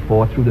been paid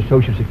for through the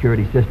Social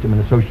Security system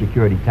and the Social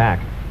Security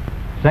tax.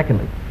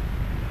 Secondly,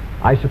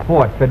 I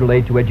support federal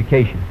aid to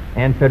education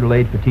and federal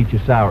aid for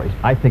teachers' salaries.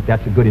 I think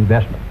that's a good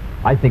investment.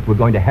 I think we're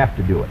going to have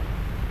to do it.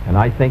 And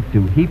I think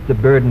to heap the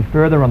burden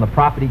further on the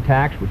property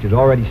tax, which is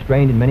already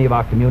strained in many of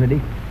our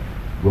communities,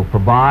 will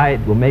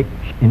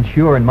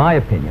ensure, in my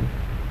opinion,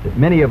 that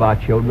many of our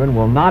children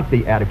will not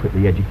be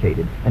adequately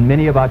educated and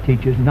many of our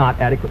teachers not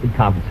adequately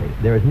compensated.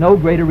 There is no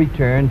greater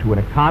return to an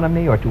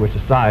economy or to a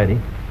society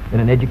than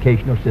an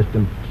educational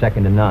system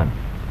second to none.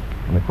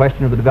 On the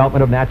question of the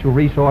development of natural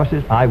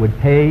resources, I would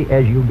pay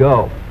as you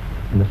go,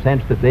 in the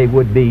sense that they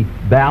would be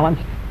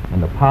balanced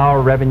and the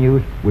power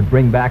revenues would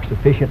bring back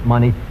sufficient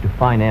money to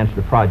finance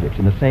the projects,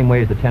 in the same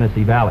way as the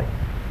Tennessee Valley.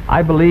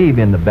 I believe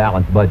in the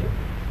balanced budget,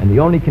 and the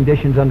only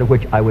conditions under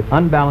which I would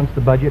unbalance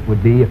the budget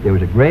would be if there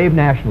was a grave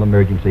national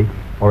emergency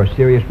or a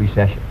serious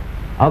recession.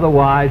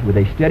 Otherwise, with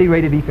a steady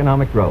rate of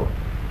economic growth,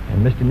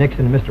 and Mr.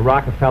 Nixon and Mr.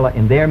 Rockefeller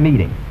in their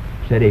meeting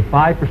said a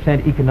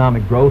 5%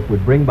 economic growth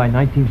would bring by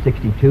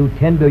 1962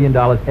 $10 billion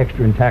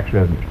extra in tax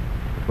revenues.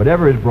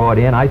 Whatever is brought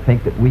in, I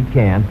think that we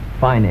can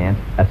finance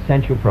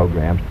essential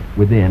programs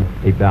within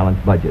a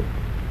balanced budget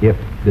if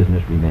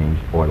business remains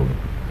orderly.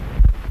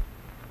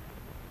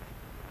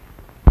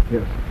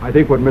 Yes, I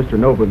think what Mr.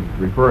 Novin is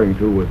referring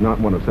to was not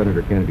one of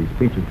Senator Kennedy's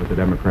speeches, but the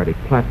Democratic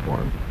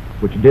platform,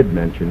 which did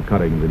mention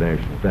cutting the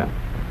national debt.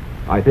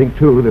 I think,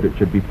 too, that it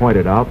should be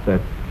pointed out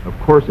that, of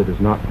course, it is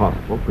not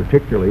possible,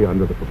 particularly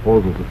under the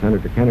proposals that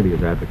Senator Kennedy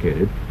has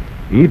advocated,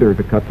 either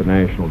to cut the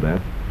national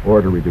debt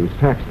or to reduce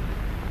taxes.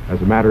 As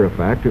a matter of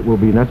fact, it will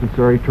be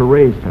necessary to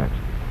raise taxes.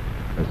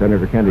 As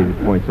Senator Kennedy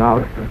points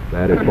out,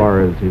 that as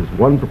far as his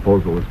one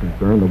proposal is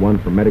concerned, the one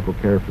for medical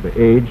care for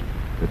the aged,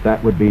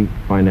 that would be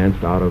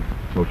financed out of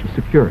Social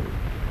Security.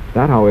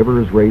 That,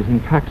 however, is raising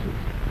taxes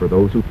for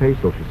those who pay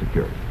Social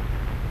Security.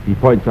 He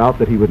points out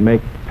that he would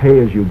make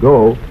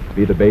pay-as-you-go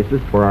be the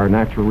basis for our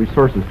natural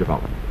resources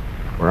development.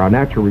 For our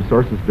natural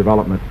resources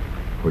development,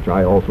 which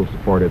I also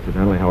support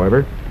incidentally,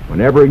 however,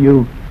 whenever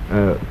you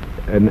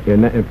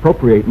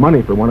appropriate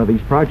money for one of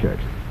these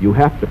projects, you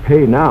have to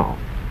pay now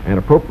and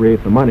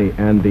appropriate the money,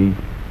 and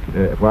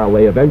while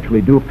they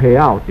eventually do pay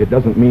out, it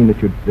doesn't mean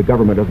that the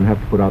government doesn't have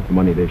to put out the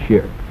money this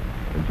year.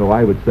 And so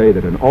I would say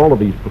that in all of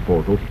these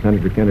proposals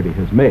Senator Kennedy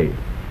has made,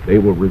 they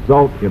will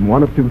result in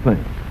one of two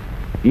things.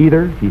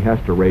 Either he has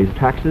to raise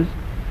taxes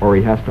or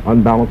he has to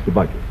unbalance the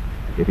budget.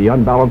 If he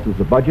unbalances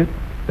the budget,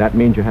 that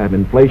means you have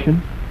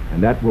inflation,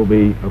 and that will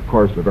be, of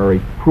course, a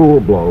very cruel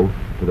blow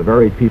to the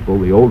very people,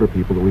 the older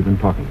people that we've been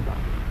talking about.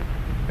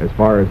 As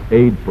far as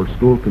aid for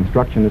school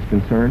construction is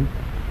concerned,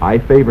 I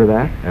favor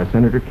that, as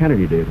Senator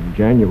Kennedy did in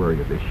January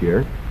of this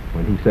year,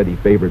 when he said he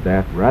favored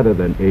that rather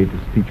than aid to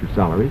teacher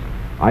salaries.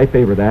 I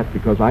favor that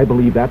because I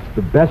believe that's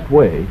the best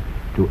way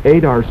to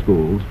aid our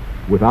schools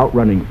without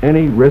running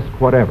any risk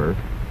whatever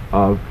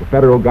of the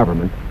federal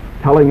government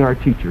telling our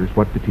teachers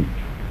what to teach.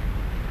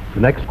 The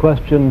next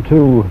question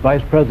to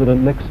Vice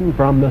President Nixon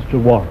from Mr.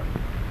 Warren.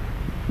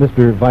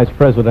 Mr. Vice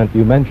President,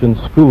 you mentioned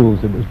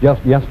schools. It was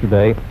just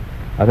yesterday,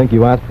 I think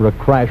you asked for a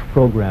crash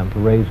program to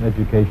raise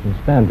education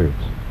standards.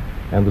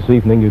 And this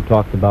evening you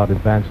talked about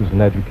advances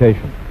in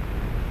education.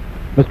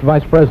 Mr.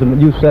 Vice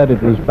President, you said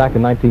it was back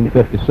in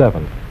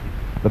 1957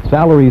 that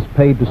salaries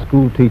paid to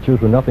school teachers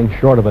were nothing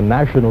short of a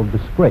national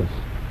disgrace.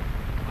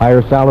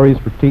 Higher salaries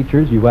for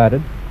teachers, you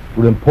added,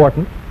 were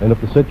important, and if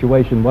the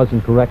situation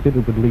wasn't corrected,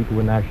 it would lead to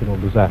a national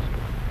disaster.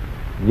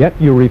 Yet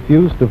you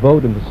refused to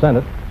vote in the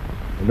Senate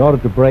in order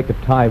to break a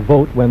tie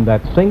vote when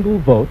that single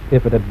vote,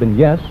 if it had been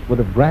yes, would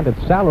have granted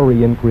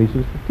salary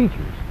increases to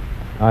teachers.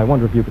 I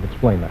wonder if you could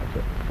explain that,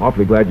 sir.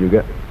 Awfully glad you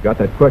got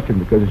that question,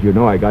 because as you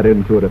know, I got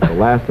into it at the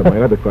last, and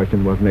my other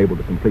question wasn't able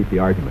to complete the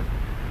argument.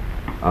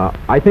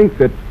 I think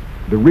that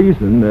the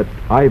reason that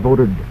I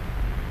voted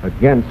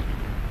against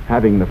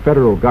having the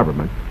federal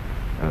government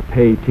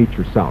pay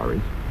teacher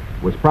salaries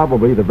was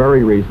probably the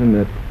very reason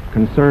that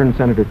concerned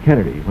Senator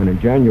Kennedy when in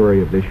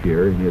January of this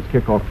year, in his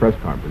kickoff press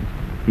conference,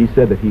 he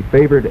said that he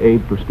favored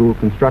aid for school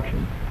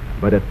construction,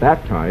 but at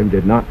that time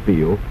did not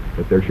feel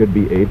that there should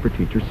be aid for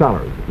teacher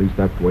salaries. At least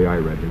that's the way I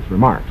read his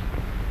remarks.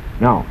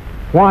 Now,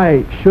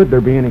 why should there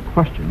be any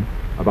question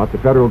about the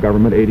federal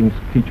government aiding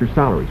teacher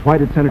salaries? Why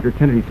did Senator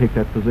Kennedy take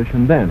that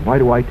position then? Why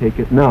do I take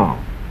it now?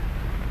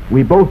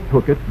 We both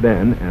took it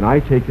then, and I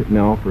take it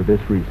now for this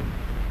reason.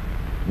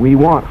 We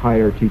want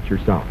higher teacher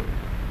salaries.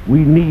 We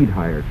need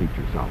higher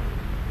teacher salaries.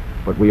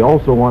 But we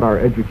also want our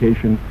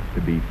education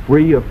to be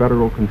free of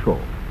federal control.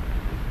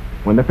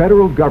 When the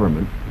federal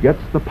government gets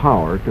the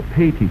power to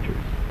pay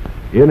teachers,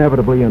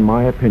 inevitably, in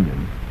my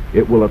opinion,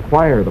 it will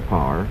acquire the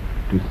power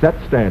to set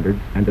standards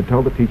and to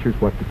tell the teachers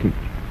what to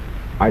teach.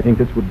 I think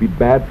this would be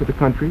bad for the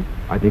country.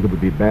 I think it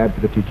would be bad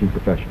for the teaching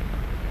profession.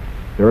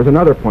 There is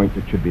another point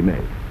that should be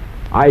made.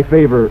 I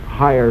favor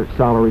higher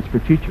salaries for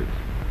teachers.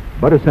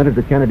 But as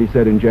Senator Kennedy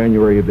said in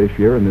January of this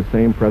year in the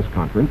same press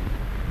conference,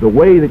 the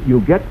way that you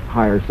get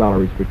higher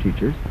salaries for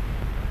teachers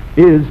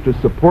is to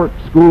support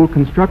school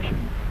construction,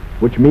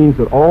 which means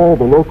that all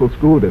the local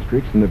school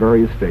districts in the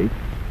various states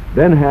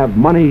then have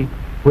money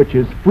which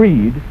is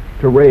freed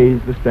to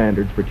raise the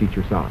standards for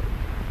teacher salaries.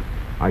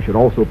 I should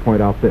also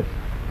point out this.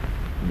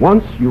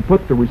 Once you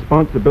put the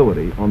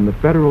responsibility on the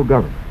federal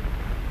government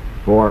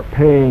for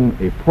paying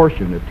a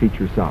portion of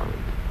teacher salaries,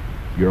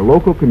 your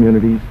local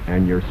communities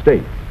and your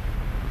states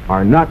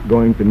are not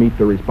going to meet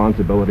the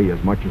responsibility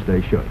as much as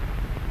they should.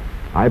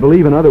 I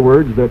believe, in other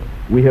words, that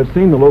we have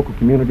seen the local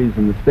communities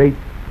in the state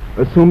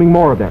assuming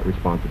more of that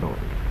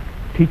responsibility.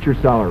 Teacher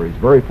salaries,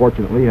 very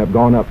fortunately, have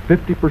gone up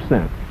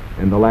 50%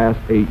 in the last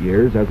 8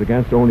 years, as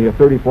against only a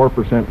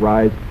 34%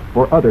 rise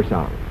for other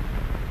salaries.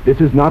 This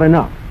is not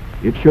enough.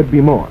 It should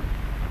be more.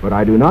 But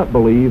I do not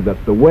believe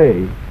that the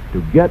way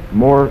to get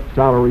more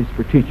salaries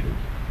for teachers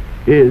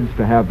is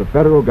to have the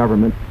federal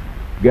government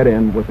get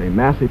in with a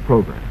massive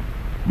program.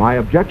 My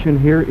objection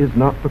here is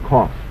not the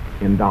cost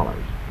in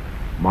dollars.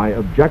 My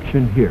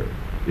objection here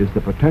is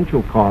the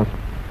potential cost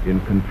in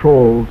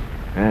controls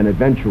and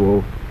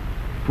eventual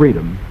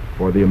freedom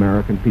for the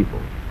American people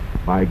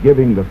by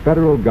giving the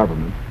federal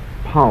government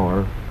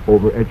power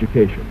over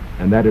education,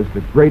 and that is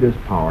the greatest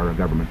power a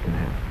government can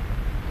have.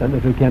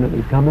 Senator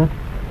Kennedy's comment?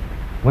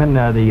 When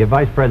the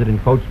Vice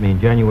President quotes me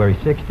in January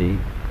 60,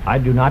 I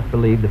do not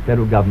believe the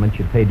federal government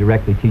should pay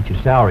directly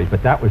teachers' salaries,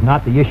 but that was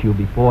not the issue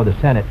before the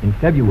Senate in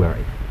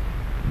February.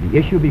 The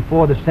issue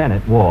before the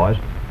Senate was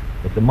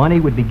that the money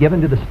would be given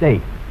to the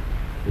state.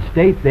 The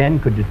state then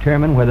could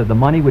determine whether the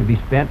money would be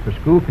spent for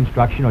school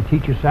construction or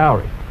teacher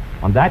salaries.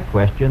 On that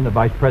question, the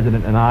Vice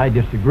President and I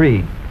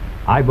disagreed.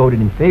 I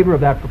voted in favor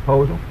of that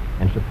proposal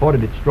and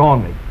supported it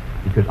strongly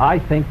because I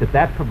think that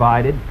that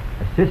provided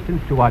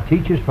assistance to our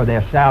teachers for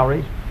their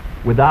salaries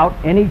without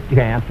any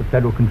chance of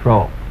federal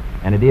control.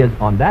 And it is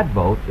on that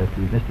vote that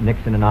Mr.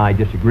 Nixon and I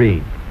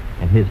disagreed,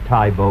 and his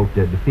tie vote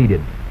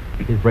defeated.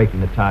 His breaking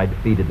the tie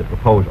defeated the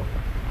proposal.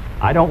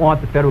 I don't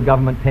want the federal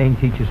government paying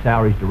teachers'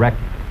 salaries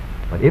directly,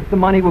 but if the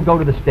money will go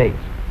to the states,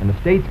 and the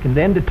states can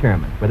then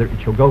determine whether it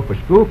shall go for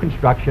school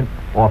construction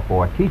or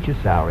for teachers'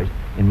 salaries,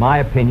 in my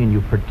opinion,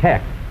 you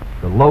protect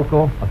the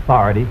local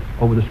authority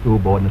over the school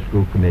board and the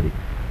school committee.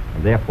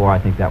 And therefore, I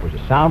think that was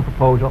a sound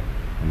proposal,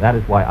 and that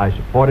is why I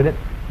supported it,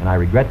 and I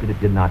regret that it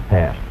did not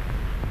pass.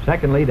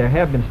 Secondly, there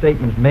have been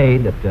statements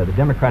made that the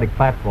Democratic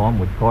platform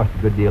would cost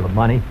a good deal of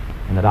money,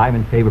 and that I'm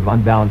in favor of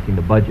unbalancing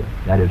the budget.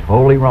 That is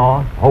wholly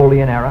wrong,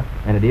 wholly in error,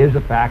 and it is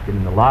a fact that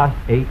in the last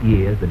 8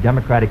 years, the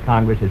Democratic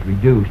Congress has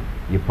reduced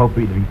the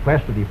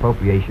request of the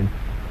appropriation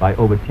by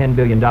over $10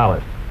 billion.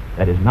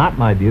 That is not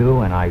my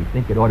view, and I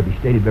think it ought to be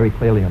stated very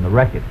clearly on the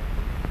record.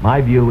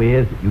 My view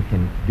is that you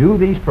can do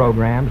these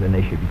programs, and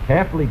they should be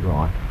carefully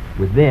drawn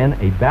within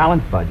a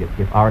balanced budget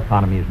if our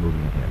economy is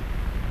moving ahead.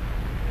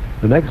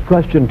 The next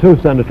question to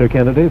Senator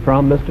Kennedy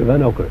from Mr.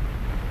 Van Oker.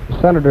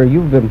 Senator,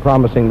 you've been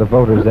promising the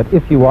voters that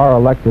if you are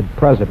elected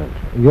president,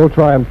 you'll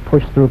try and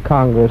push through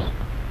Congress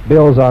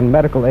bills on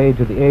medical aid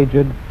to the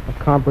aged, a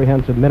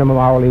comprehensive minimum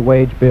hourly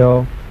wage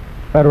bill,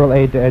 federal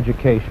aid to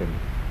education.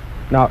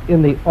 Now,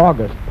 in the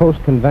August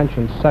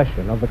post-convention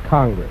session of the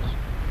Congress,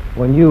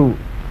 when you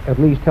at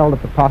least held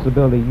up the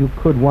possibility you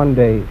could one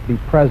day be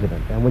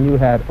president, and when you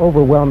had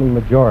overwhelming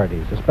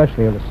majorities,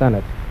 especially in the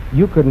Senate,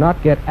 you could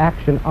not get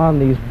action on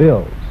these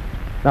bills.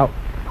 Now,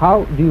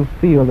 how do you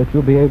feel that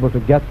you'll be able to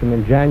get them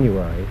in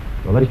January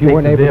if you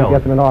weren't able to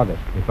get them in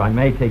August? If I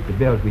may take the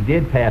bills, we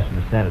did pass in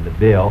the Senate a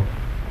bill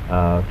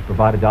to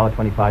provide a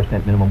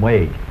 $1.25 minimum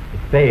wage. It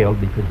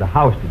failed because the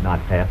House did not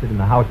pass it, and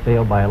the House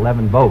failed by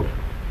 11 votes.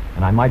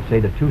 And I might say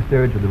that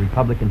 2/3 of the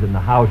Republicans in the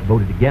House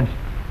voted against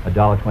a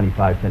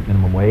 $1.25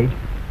 minimum wage,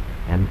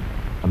 and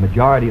a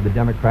majority of the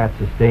Democrats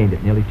sustained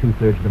it. Nearly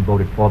 2/3 of them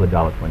voted for the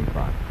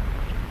 $1.25.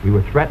 We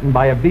were threatened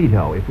by a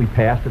veto if we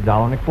passed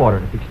 $1.25.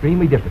 And it's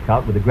extremely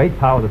difficult, with the great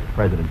power that the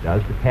president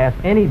does, to pass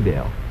any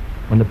bill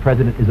when the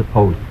president is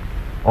opposed.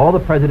 All the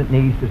president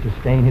needs to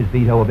sustain his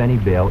veto of any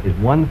bill is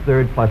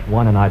 1/3 plus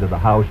 1 in either the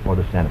House or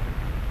the Senate.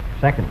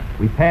 Secondly,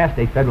 we passed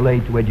a federal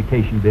aid to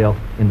education bill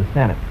in the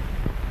Senate.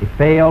 It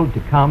failed to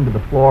come to the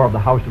floor of the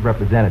House of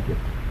Representatives.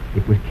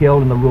 It was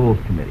killed in the Rules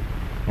Committee.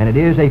 And it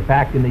is a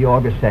fact in the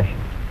August session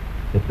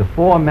that the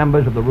 4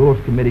 members of the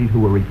Rules Committee who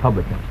were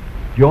Republicans,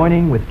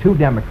 joining with 2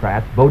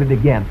 Democrats, voted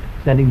against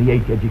sending the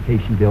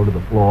education bill to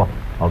the floor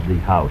of the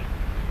House.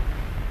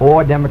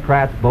 4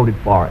 Democrats voted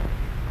for it.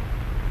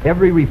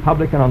 Every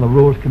Republican on the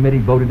Rules Committee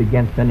voted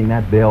against sending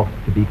that bill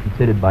to be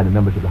considered by the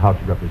members of the House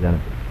of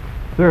Representatives.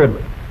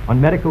 Thirdly, on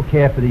medical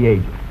care for the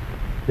aged.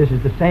 This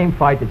is the same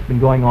fight that's been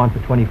going on for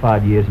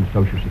 25 years in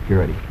Social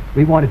Security.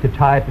 We wanted to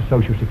tie it to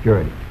Social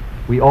Security.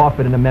 We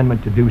offered an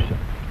amendment to do so.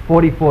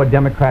 44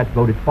 Democrats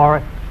voted for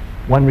it.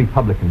 1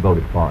 Republican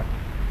voted for it.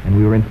 And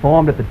we were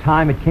informed at the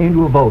time it came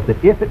to a vote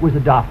that if it was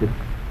adopted,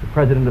 the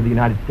President of the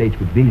United States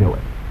would veto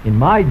it. In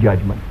my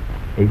judgment,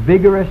 a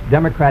vigorous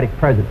Democratic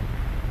president,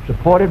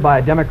 supported by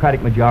a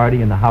Democratic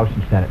majority in the House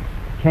and Senate,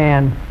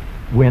 can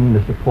win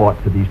the support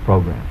for these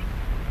programs.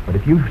 But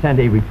if you send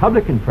a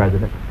Republican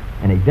president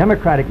and a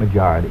Democratic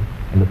majority,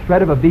 and the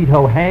threat of a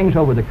veto hangs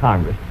over the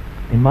Congress,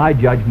 in my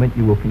judgment,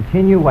 you will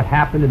continue what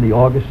happened in the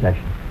August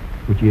session,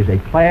 which is a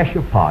clash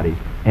of parties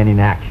and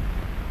inaction.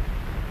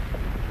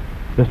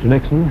 Mr.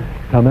 Nixon,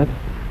 comment?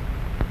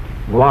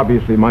 Well,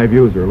 obviously, my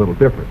views are a little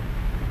different.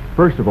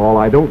 First of all,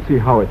 I don't see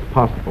how it's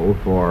possible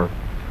for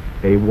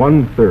a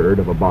 1/3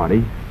 of a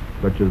body,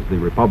 such as the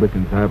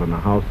Republicans have in the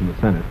House and the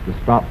Senate, to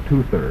stop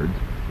 2/3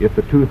 if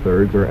the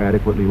 2/3 are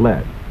adequately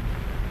led.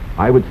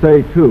 I would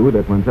say, too,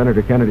 that when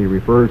Senator Kennedy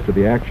refers to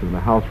the action of the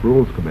House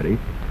Rules Committee,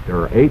 there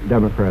are 8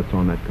 Democrats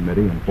on that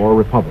committee and 4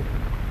 Republicans.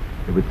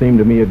 It would seem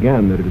to me,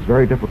 again, that it is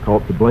very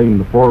difficult to blame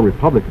the 4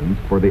 Republicans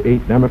for the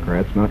 8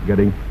 Democrats not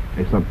getting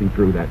something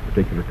through that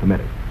particular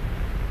committee.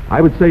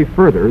 I would say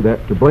further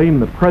that to blame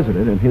the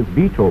President and his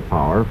veto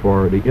power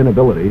for the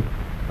inability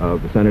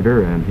of the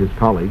Senator and his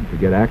colleague to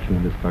get action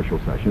in this special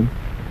session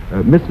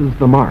misses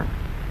the mark.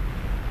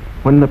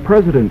 When the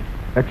President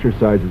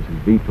exercises his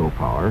veto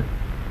power,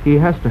 he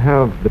has to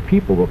have the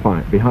people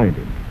behind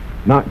him,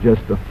 not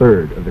just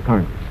 1/3 of the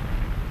Congress.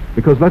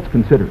 Because let's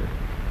consider it.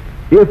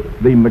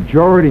 If the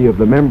majority of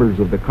the members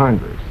of the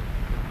Congress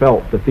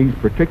felt that these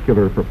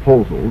particular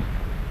proposals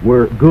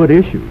were good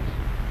issues,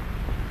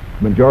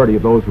 majority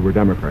of those who were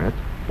Democrats,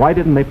 why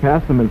didn't they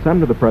pass them and send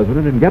to the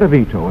President and get a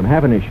veto and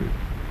have an issue?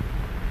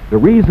 The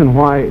reason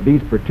why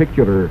these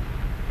particular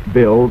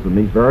bills in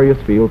these various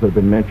fields that have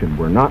been mentioned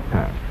were not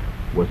passed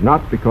was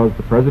not because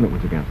the President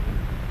was against them.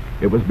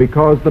 It was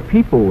because the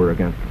people were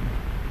against them.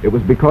 It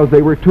was because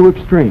they were too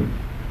extreme.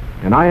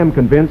 And I am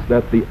convinced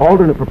that the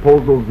alternate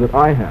proposals that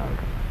I have,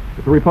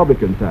 that the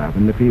Republicans have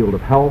in the field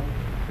of health,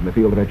 in the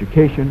field of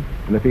education,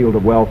 in the field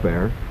of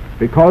welfare,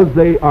 because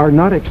they are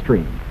not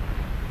extreme,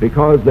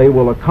 because they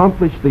will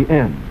accomplish the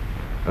end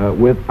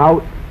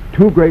without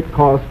too great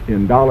cost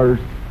in dollars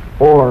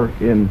or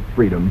in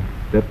freedom,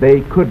 that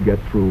they could get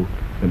through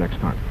the next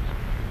Congress.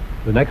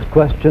 The next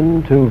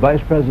question to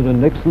Vice President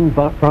Nixon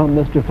from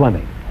Mr.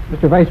 Fleming.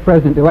 Mr. Vice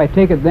President, do I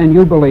take it then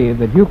you believe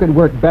that you could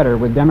work better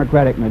with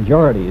Democratic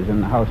majorities in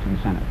the House and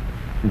Senate,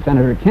 and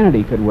Senator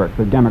Kennedy could work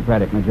with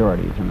Democratic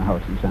majorities in the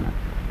House and Senate?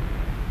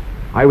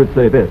 I would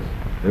say this,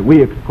 that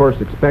we, of course,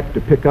 expect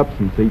to pick up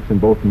some seats in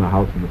both in the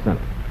House and the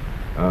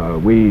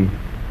Senate. We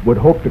would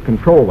hope to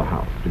control the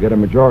House, to get a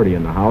majority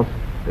in the House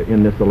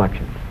in this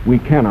election. We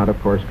cannot, of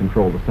course,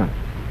 control the Senate.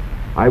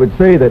 I would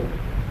say that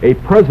a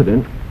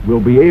president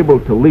will be able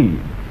to lead.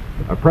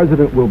 A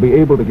president will be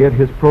able to get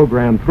his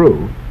program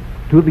through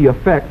to the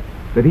effect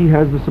that he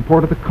has the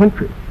support of the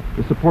country,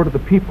 the support of the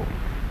people.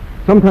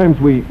 Sometimes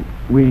we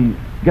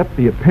get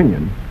the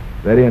opinion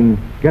that in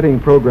getting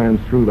programs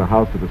through the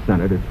House or the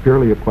Senate, it's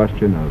purely a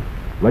question of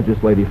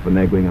legislative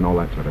finagling and all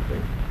that sort of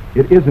thing.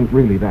 It isn't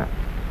really that.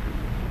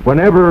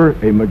 Whenever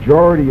a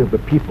majority of the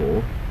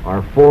people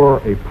are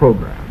for a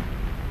program,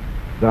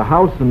 the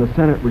House and the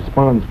Senate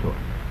responds to it.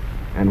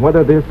 And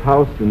whether this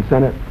House and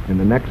Senate in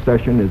the next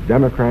session is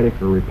Democratic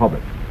or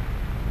Republican,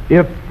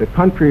 if the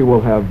country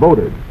will have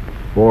voted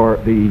for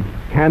the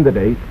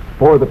candidate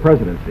for the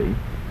presidency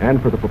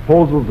and for the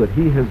proposals that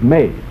he has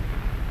made,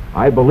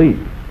 I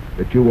believe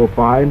that you will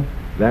find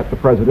that the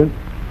president,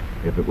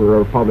 if it were a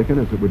Republican,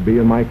 as it would be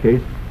in my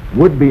case,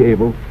 would be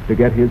able to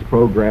get his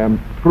program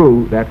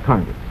through that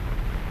Congress.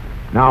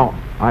 Now,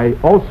 I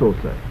also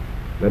say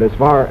that as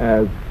far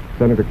as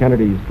Senator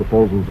Kennedy's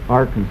proposals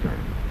are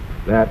concerned,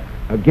 that,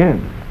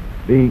 again,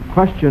 the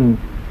question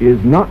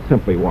is not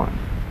simply one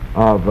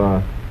of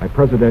a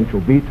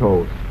presidential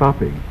veto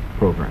stopping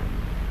programs.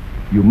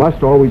 You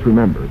must always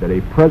remember that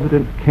a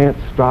president can't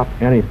stop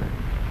anything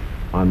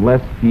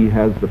unless he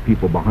has the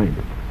people behind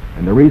him.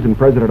 And the reason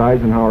President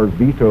Eisenhower's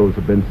vetoes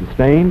have been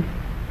sustained,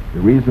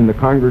 the reason the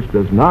Congress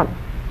does not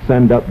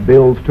send up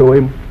bills to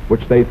him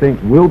which they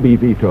think will be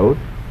vetoed,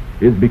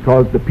 is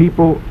because the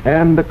people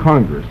and the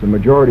Congress, the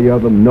majority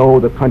of them, know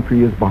the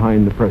country is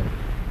behind the president.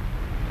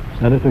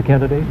 Senator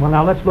Kennedy? Well,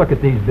 now let's look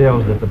at these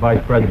bills that the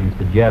Vice President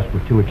suggests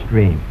were too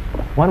extreme.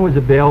 One was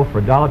a bill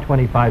for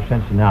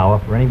 $1.25 an hour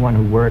for anyone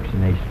who works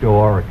in a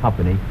store or a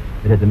company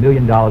that has $1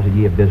 million a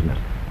year business.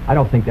 I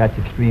don't think that's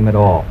extreme at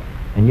all.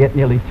 and yet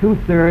nearly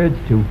 2/3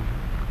 to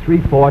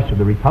 3/4 of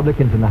the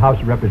Republicans in the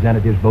House of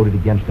Representatives voted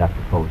against that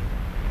proposal.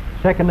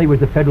 Secondly was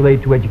the federal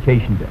aid to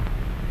education bill.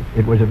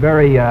 It was a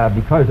very,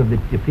 because of the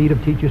defeat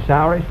of teacher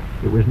salaries,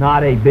 it was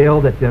not a bill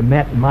that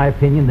met, in my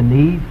opinion, the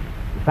need.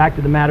 The fact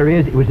of the matter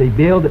is, it was a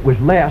bill that was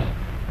less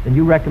than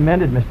you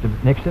recommended, Mr.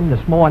 Nixon,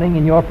 this morning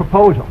in your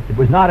proposal. It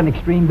was not an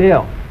extreme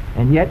bill,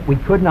 and yet we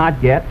could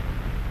not get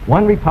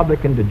one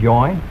Republican to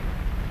join.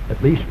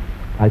 At least,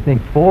 I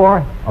think,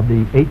 4 of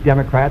the 8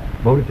 Democrats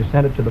voted to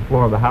send it to the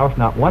floor of the House,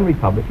 not one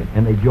Republican,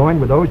 and they joined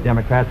with those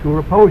Democrats who were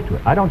opposed to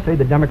it. I don't say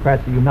the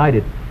Democrats are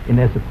united in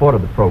their support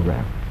of the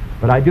program,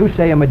 but I do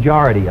say a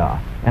majority are,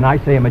 and I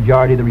say a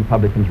majority of the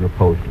Republicans are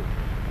opposed to it.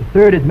 The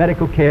third is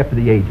medical care for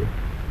the aged,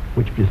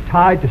 which is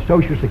tied to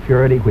Social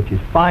Security, which is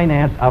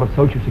financed out of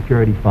Social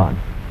Security funds.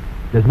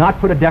 Does not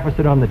put a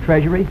deficit on the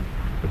Treasury.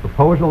 The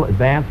proposal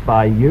advanced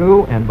by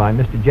you and by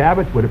Mr.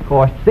 Javits would have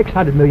cost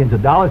 $600 million.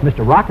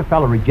 Mr.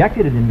 Rockefeller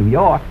rejected it in New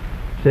York,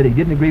 said he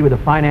didn't agree with the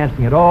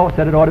financing at all,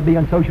 said it ought to be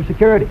on Social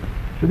Security.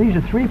 So these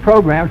are 3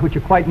 programs which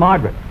are quite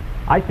moderate.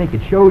 I think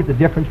it shows the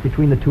difference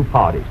between the 2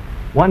 parties.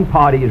 One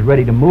party is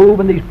ready to move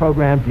in these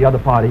programs, the other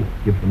party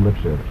gives them lip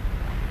service.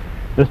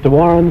 Mr.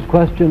 Warren's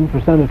question for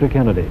Senator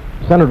Kennedy.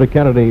 Senator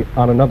Kennedy,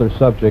 on another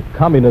subject,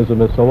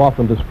 communism is so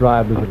often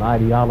described as an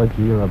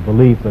ideology or a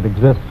belief that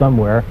exists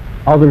somewhere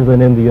other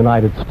than in the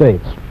United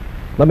States.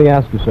 Let me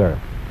ask you, sir,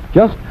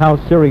 just how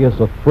serious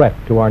a threat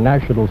to our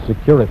national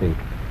security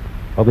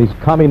are these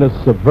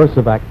communist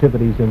subversive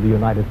activities in the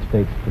United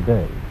States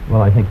today?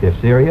 Well, I think they're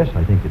serious.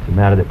 I think it's a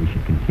matter that we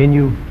should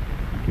continue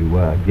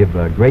to give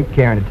great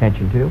care and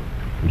attention to.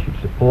 We should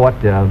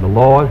support the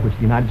laws which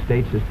the United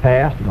States has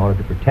passed in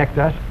order to protect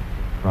us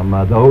from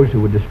those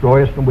who would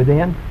destroy us from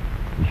within.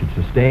 We should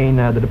sustain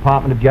the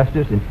Department of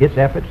Justice in its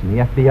efforts and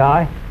the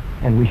FBI,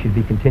 and we should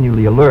be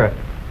continually alert.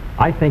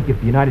 I think if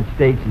the United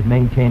States is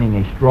maintaining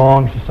a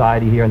strong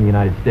society here in the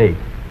United States,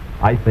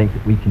 I think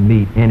that we can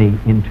meet any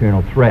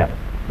internal threat.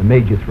 The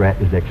major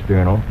threat is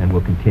external and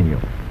will continue.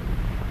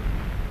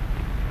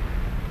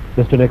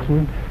 Mr.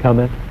 Nixon,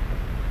 comment?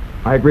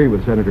 I agree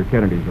with Senator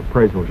Kennedy's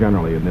appraisal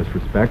generally in this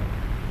respect.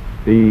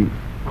 The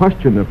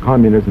question of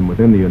communism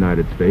within the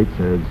United States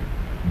has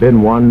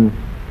been one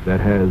that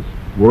has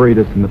worried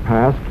us in the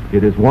past.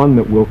 It is one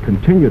that will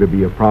continue to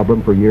be a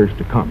problem for years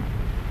to come.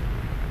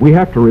 We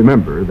have to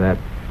remember that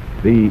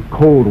the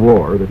Cold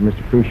War that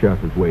Mr.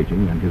 Khrushchev is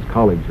waging and his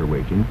colleagues are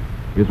waging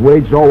is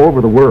waged all over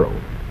the world,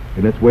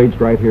 and it's waged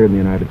right here in the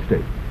United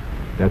States.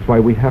 That's why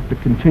we have to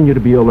continue to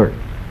be alert.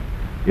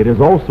 It is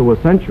also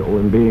essential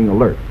in being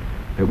alert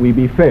that we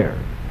be fair.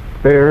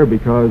 Fair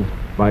because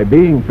by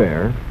being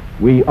fair,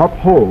 we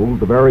uphold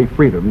the very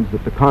freedoms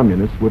that the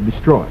communists would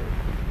destroy.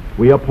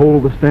 We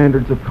uphold the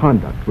standards of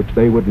conduct which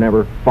they would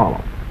never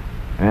follow.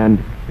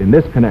 And in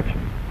this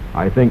connection,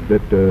 I think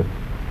that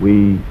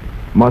we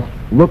must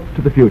look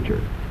to the future,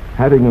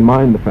 having in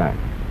mind the fact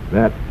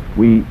that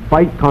we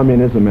fight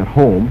communism at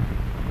home,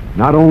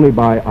 not only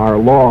by our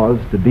laws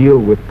to deal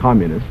with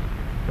communists,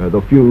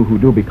 the few who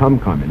do become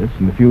communists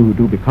and the few who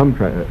do become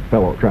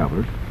fellow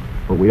travelers,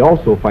 but we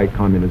also fight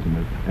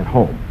communism at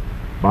home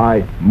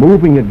by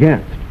moving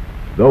against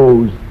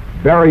those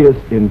various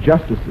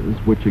injustices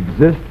which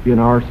exist in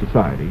our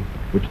society,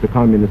 which the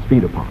communists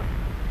feed upon.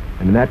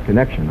 And in that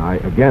connection, I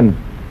again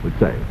would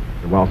say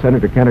that while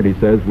Senator Kennedy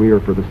says we are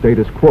for the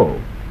status quo,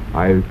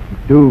 I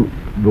do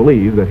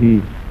believe that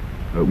he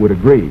would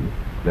agree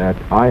that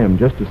I am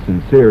just as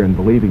sincere in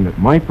believing that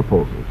my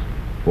proposals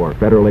for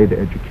federal aid to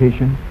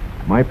education,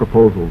 my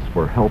proposals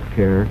for health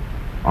care,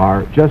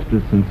 are just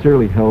as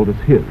sincerely held as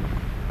his.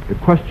 The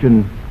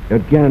question,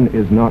 again,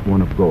 is not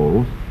one of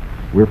goals.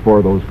 We're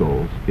for those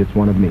goals. It's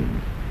one of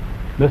means.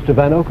 Mr.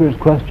 Van Oker's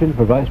question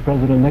for Vice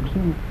President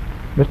Nixon.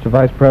 Mr.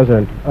 Vice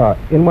President,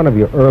 in one of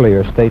your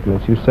earlier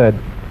statements, you said,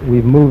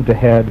 we've moved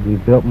ahead,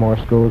 we've built more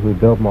schools, we've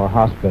built more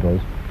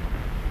hospitals.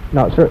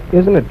 Now, sir,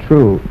 isn't it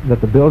true that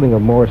the building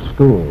of more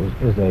schools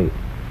is a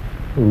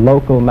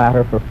local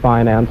matter for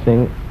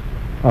financing?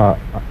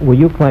 Were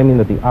you claiming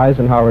that the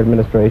Eisenhower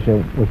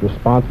administration was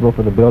responsible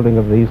for the building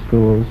of these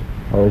schools,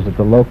 or is it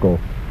the local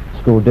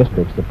school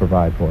districts that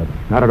provide for them?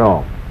 Not at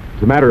all.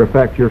 As a matter of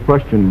fact, your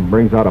question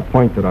brings out a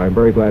point that I'm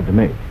very glad to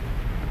make.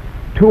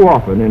 Too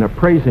often, in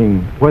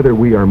appraising whether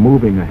we are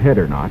moving ahead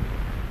or not,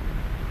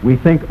 we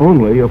think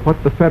only of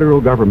what the federal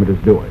government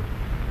is doing.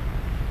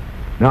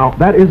 Now,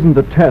 that isn't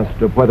the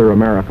test of whether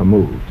America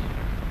moves.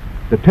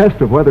 The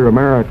test of whether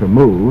America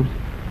moves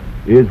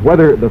is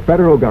whether the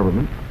federal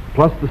government,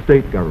 plus the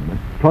state government,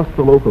 plus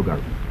the local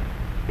government,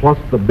 plus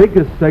the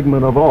biggest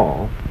segment of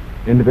all,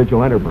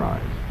 individual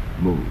enterprise,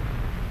 moves.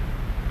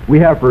 We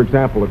have, for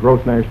example, a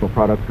gross national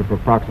product of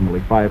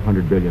approximately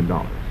 $500 billion.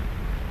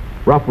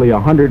 Roughly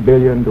 $100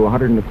 billion to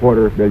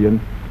 $125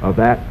 billion of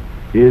that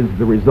is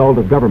the result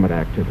of government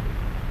activity.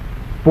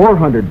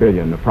 $400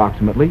 billion,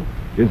 approximately,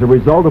 is a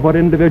result of what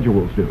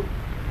individuals do.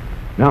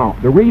 Now,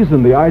 the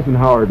reason the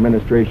Eisenhower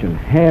administration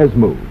has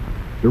moved,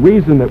 the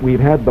reason that we've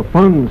had the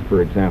funds,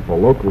 for example,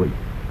 locally,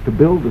 to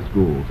build the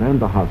schools and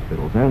the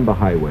hospitals and the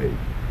highways,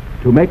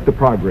 to make the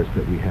progress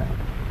that we have,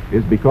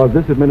 is because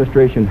this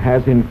administration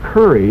has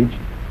encouraged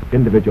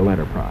individual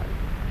enterprise.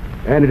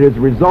 And it has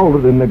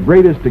resulted in the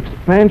greatest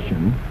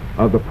expansion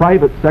of the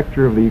private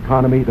sector of the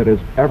economy that has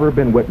ever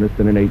been witnessed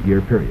in an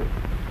 8-year period.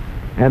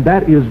 And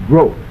that is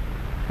growth.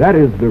 That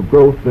is the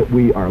growth that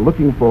we are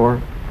looking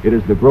for. It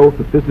is the growth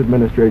that this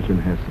administration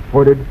has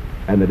supported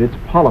and that its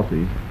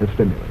policies have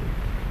stimulated.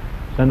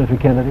 Senator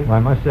Kennedy? Well, I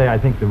must say, I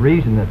think the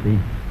reason that the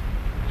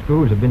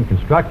schools have been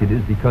constructed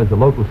is because the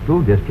local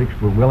school districts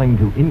were willing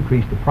to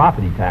increase the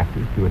property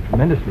taxes to a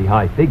tremendously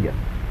high figure,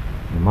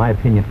 in my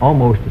opinion,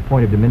 almost to the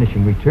point of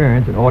diminishing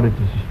returns in order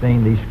to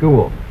sustain these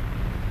schools.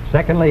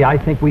 Secondly, I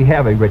think we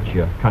have a rich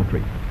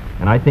country,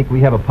 and I think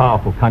we have a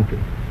powerful country.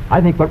 I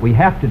think what we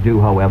have to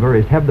do, however,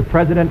 is have the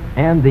President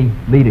and the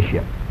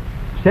leadership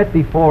set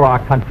before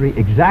our country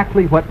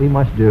exactly what we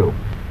must do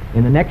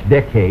in the next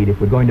decade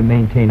if we're going to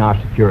maintain our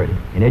security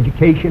in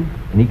education,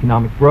 in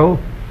economic growth,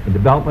 in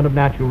development of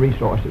natural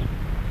resources.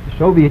 The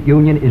Soviet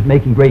Union is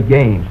making great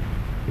gains.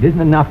 It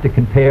isn't enough to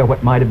compare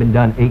what might have been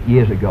done 8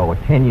 years ago, or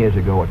 10 years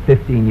ago, or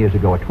 15 years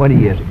ago, or 20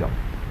 years ago.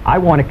 I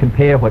want to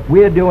compare what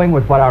we're doing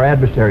with what our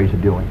adversaries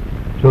are doing,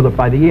 so that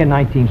by the year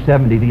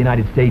 1970, the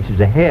United States is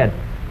ahead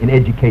in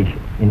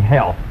education, in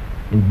health,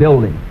 in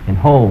building, in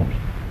homes,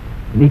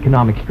 in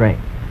economic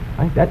strength.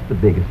 I think that's the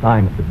big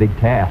assignment, the big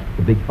task,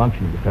 the big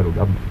function of the federal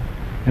government.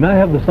 Can I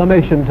have the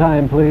summation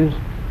time, please?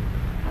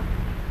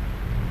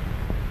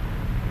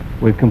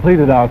 We've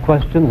completed our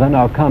questions and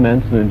our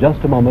comments, and in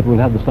just a moment we'll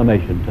have the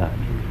summation time.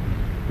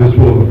 This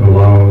will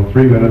allow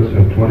 3 minutes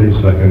and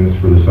 20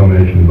 seconds for the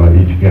summation by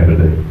each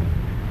candidate.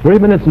 3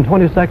 minutes and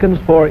 20 seconds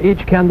for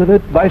each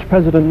candidate. Vice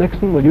President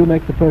Nixon, will you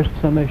make the first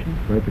summation?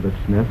 Thank you,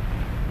 Mr. Smith.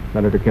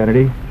 Senator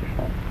Kennedy.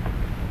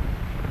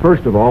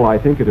 First of all, I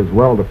think it is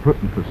well to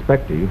put in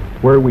perspective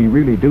where we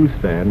really do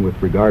stand with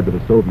regard to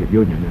the Soviet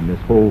Union in this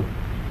whole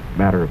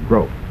matter of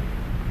growth.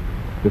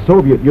 The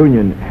Soviet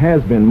Union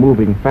has been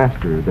moving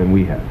faster than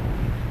we have,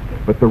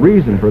 but the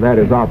reason for that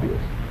is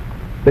obvious.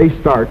 They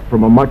start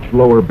from a much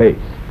lower base.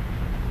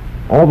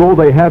 Although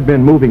they have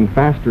been moving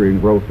faster in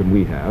growth than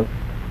we have,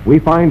 we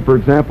find, for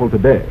example,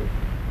 today,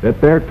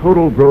 that their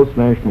total gross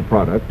national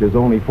product is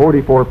only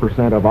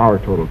 44% of our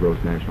total gross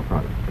national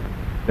product.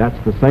 That's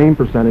the same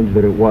percentage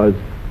that it was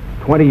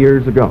 20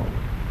 years ago.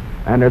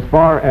 And as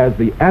far as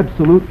the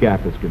absolute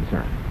gap is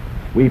concerned,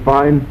 we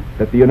find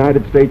that the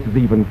United States is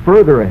even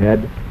further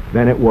ahead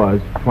than it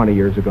was 20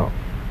 years ago.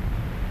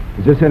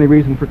 Is this any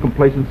reason for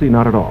complacency?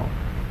 Not at all.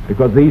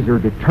 Because these are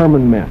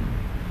determined men.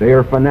 They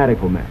are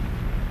fanatical men.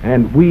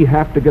 And we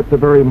have to get the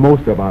very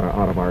most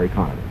out of our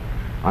economy.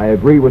 I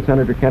agree with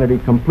Senator Kennedy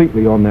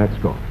completely on that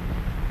score.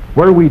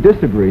 Where we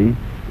disagree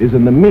is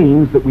in the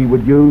means that we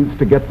would use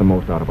to get the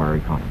most out of our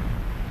economy.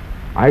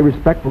 I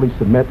respectfully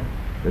submit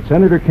that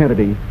Senator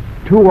Kennedy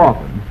too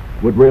often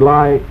would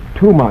rely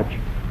too much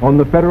on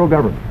the federal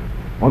government,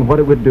 on what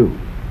it would do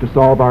to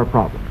solve our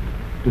problems,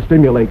 to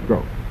stimulate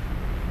growth.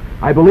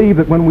 I believe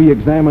that when we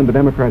examine the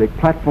Democratic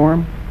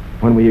platform,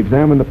 when we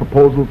examine the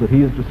proposals that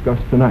he has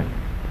discussed tonight,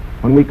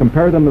 when we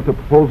compare them with the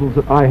proposals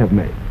that I have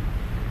made,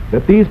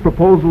 that these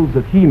proposals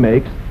that he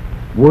makes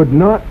would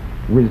not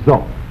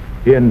result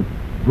in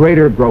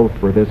greater growth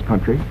for this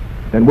country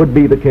than would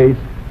be the case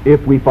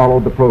if we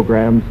followed the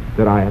programs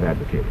that I had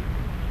advocated.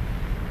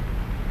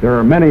 There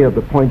are many of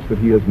the points that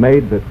he has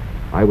made that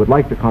I would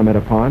like to comment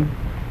upon.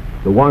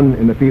 The one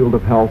in the field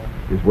of health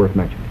is worth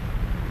mentioning.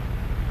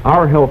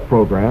 Our health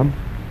program,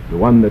 the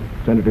one that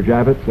Senator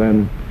Javits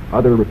and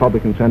other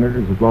Republican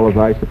senators as well as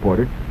I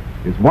supported,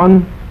 is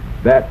one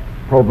that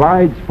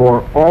provides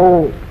for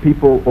all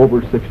people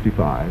over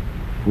 65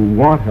 who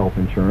want health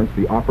insurance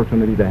the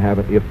opportunity to have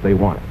it if they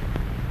want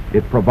it.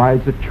 It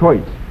provides a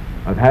choice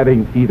of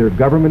having either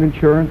government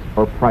insurance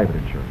or private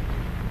insurance.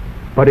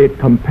 But it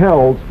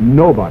compels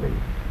nobody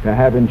to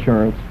have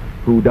insurance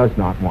who does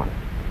not want it.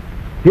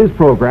 His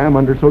program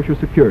under Social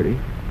Security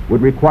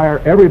would require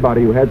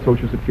everybody who had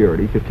Social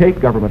Security to take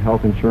government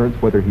health insurance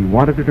whether he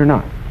wanted it or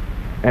not.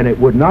 And it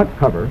would not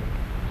cover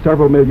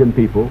several million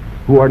people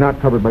who are not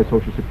covered by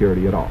Social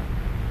Security at all.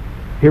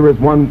 Here is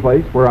one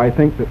place where I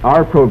think that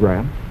our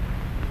program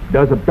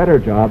does a better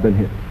job than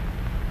his.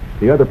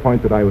 The other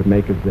point that I would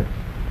make is this.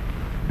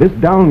 This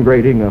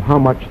downgrading of how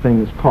much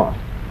things cost,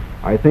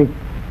 I think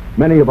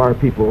many of our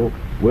people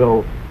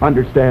will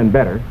understand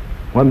better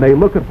when they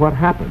look at what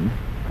happened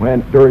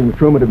during the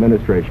Truman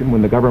administration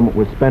when the government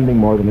was spending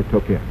more than it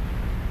took in.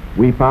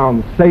 We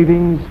found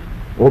savings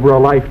over a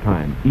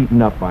lifetime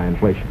eaten up by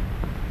inflation.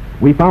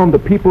 We found the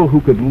people who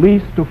could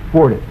least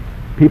afford it,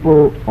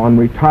 people on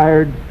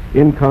retired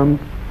incomes,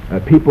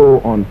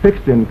 people on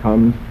fixed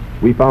incomes,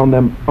 we found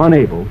them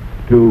unable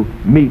to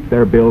meet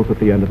their bills at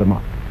the end of the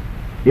month.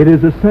 It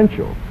is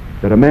essential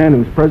that a man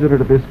who's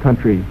president of this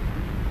country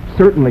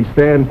certainly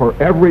stand for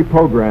every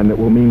program that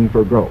will mean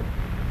for growth.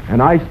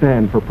 And I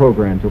stand for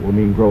programs that will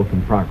mean growth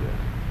and progress.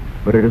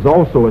 But it is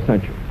also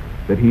essential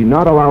that he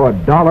not allow a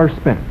dollar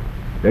spent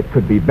that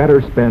could be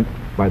better spent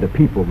by the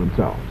people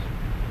themselves.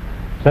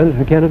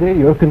 Senator Kennedy,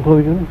 your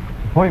conclusion?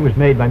 The point was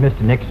made by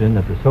Mr. Nixon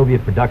that the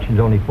Soviet production is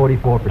only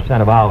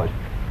 44% of ours.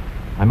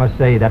 I must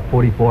say that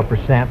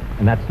 44%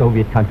 and that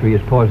Soviet country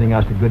is causing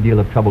us a good deal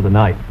of trouble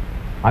tonight.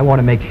 I want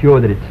to make sure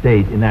that it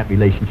stays in that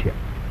relationship.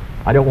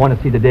 I don't want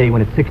to see the day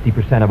when it's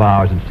 60% of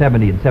ours and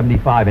 70 and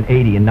 75 and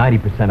 80 and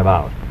 90% of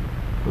ours,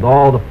 with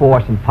all the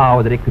force and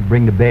power that it could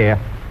bring to bear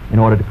in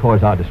order to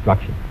cause our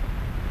destruction.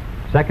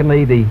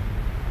 Secondly, the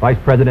Vice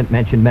President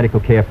mentioned medical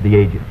care for the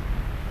aged.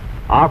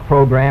 Our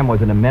program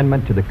was an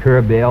amendment to the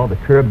Kerr bill. The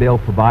Kerr bill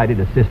provided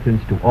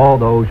assistance to all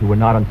those who were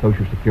not on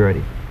Social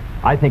Security.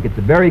 I think it's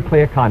a very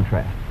clear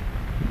contrast.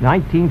 In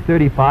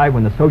 1935,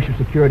 when the Social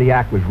Security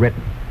Act was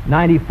written,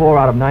 94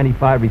 out of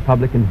 95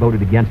 Republicans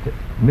voted against it.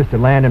 Mr.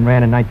 Landon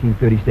ran in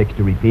 1936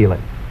 to repeal it.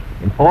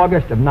 In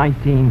August of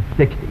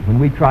 1960, when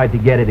we tried to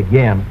get it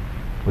again,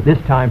 but this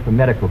time for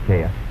medical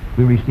care,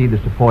 we received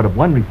the support of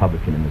one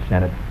Republican in the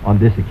Senate on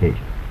this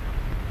occasion.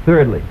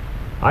 Thirdly,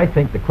 I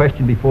think the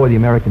question before the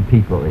American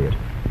people is,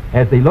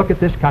 as they look at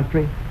this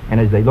country and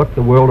as they look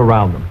the world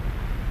around them,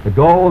 the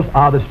goals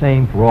are the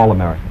same for all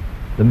Americans.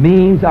 The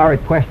means are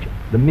at question.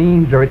 The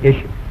means are at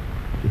issue.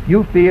 If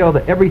you feel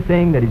that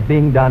everything that is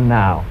being done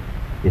now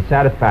is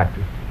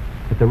satisfactory,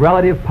 that the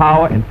relative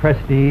power and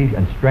prestige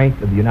and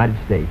strength of the United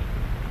States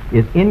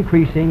is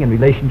increasing in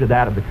relation to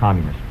that of the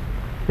communists,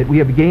 that we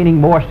are gaining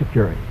more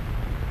security,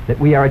 that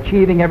we are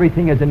achieving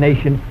everything as a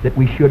nation that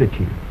we should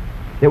achieve,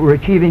 that we're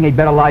achieving a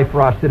better life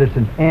for our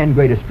citizens and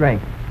greater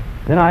strength,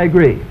 then I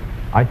agree.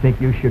 I think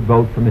you should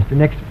vote for Mr.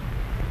 Nixon.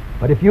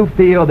 But if you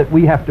feel that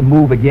we have to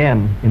move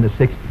again in the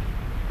 60s,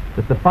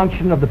 that the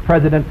function of the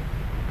president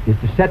is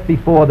to set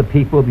before the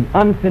people the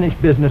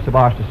unfinished business of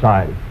our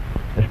society,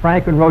 as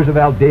Franklin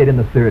Roosevelt did in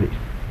the 30s,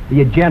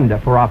 the agenda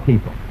for our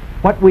people,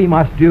 what we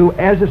must do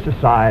as a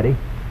society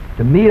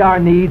to meet our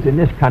needs in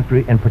this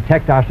country and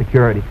protect our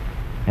security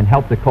and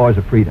help the cause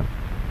of freedom.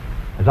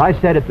 As I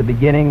said at the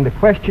beginning, the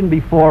question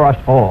before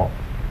us all,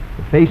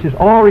 that faces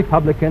all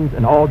Republicans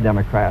and all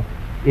Democrats,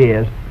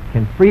 is,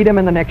 can freedom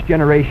in the next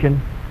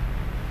generation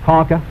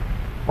conquer,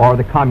 or are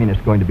the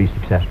communists going to be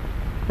successful?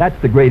 That's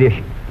the great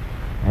issue.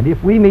 And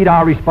if we meet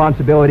our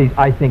responsibilities,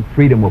 I think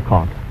freedom will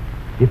conquer.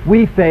 If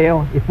we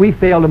fail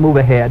to move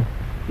ahead,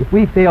 if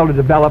we fail to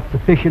develop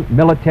sufficient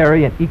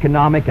military and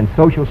economic and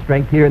social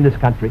strength here in this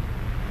country,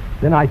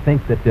 then I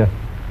think that the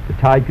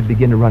tide could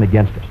begin to run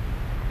against us.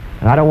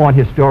 And I don't want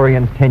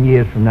historians 10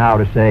 years from now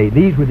to say,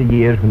 these were the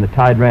years when the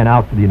tide ran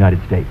out for the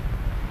United States.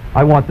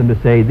 I want them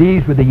to say,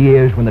 these were the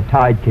years when the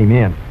tide came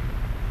in.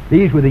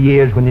 These were the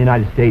years when the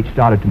United States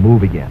started to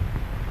move again.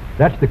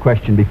 That's the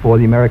question before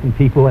the American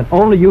people, and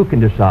only you can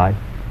decide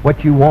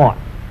what you want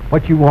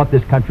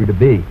this country to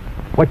be,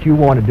 what you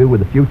want to do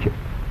with the future.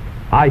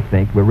 I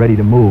think we're ready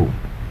to move,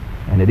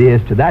 and it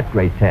is to that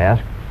great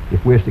task,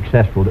 if we're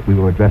successful, that we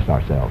will address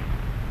ourselves.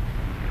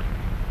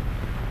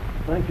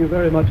 Thank you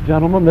very much,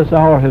 gentlemen. This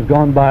hour has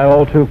gone by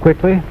all too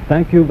quickly.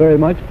 Thank you very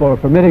much for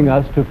permitting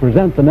us to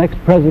present the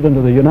next President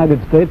of the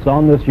United States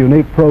on this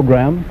unique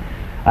program.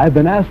 I've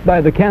been asked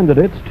by the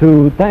candidates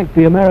to thank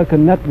the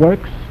American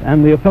networks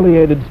and the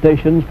affiliated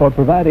stations for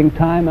providing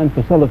time and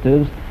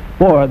facilities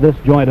for this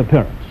joint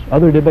appearance.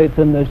 Other debates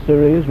in this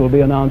series will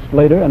be announced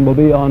later and will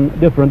be on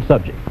different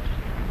subjects.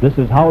 This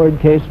is Howard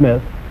K.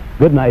 Smith.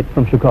 Good night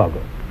from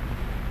Chicago.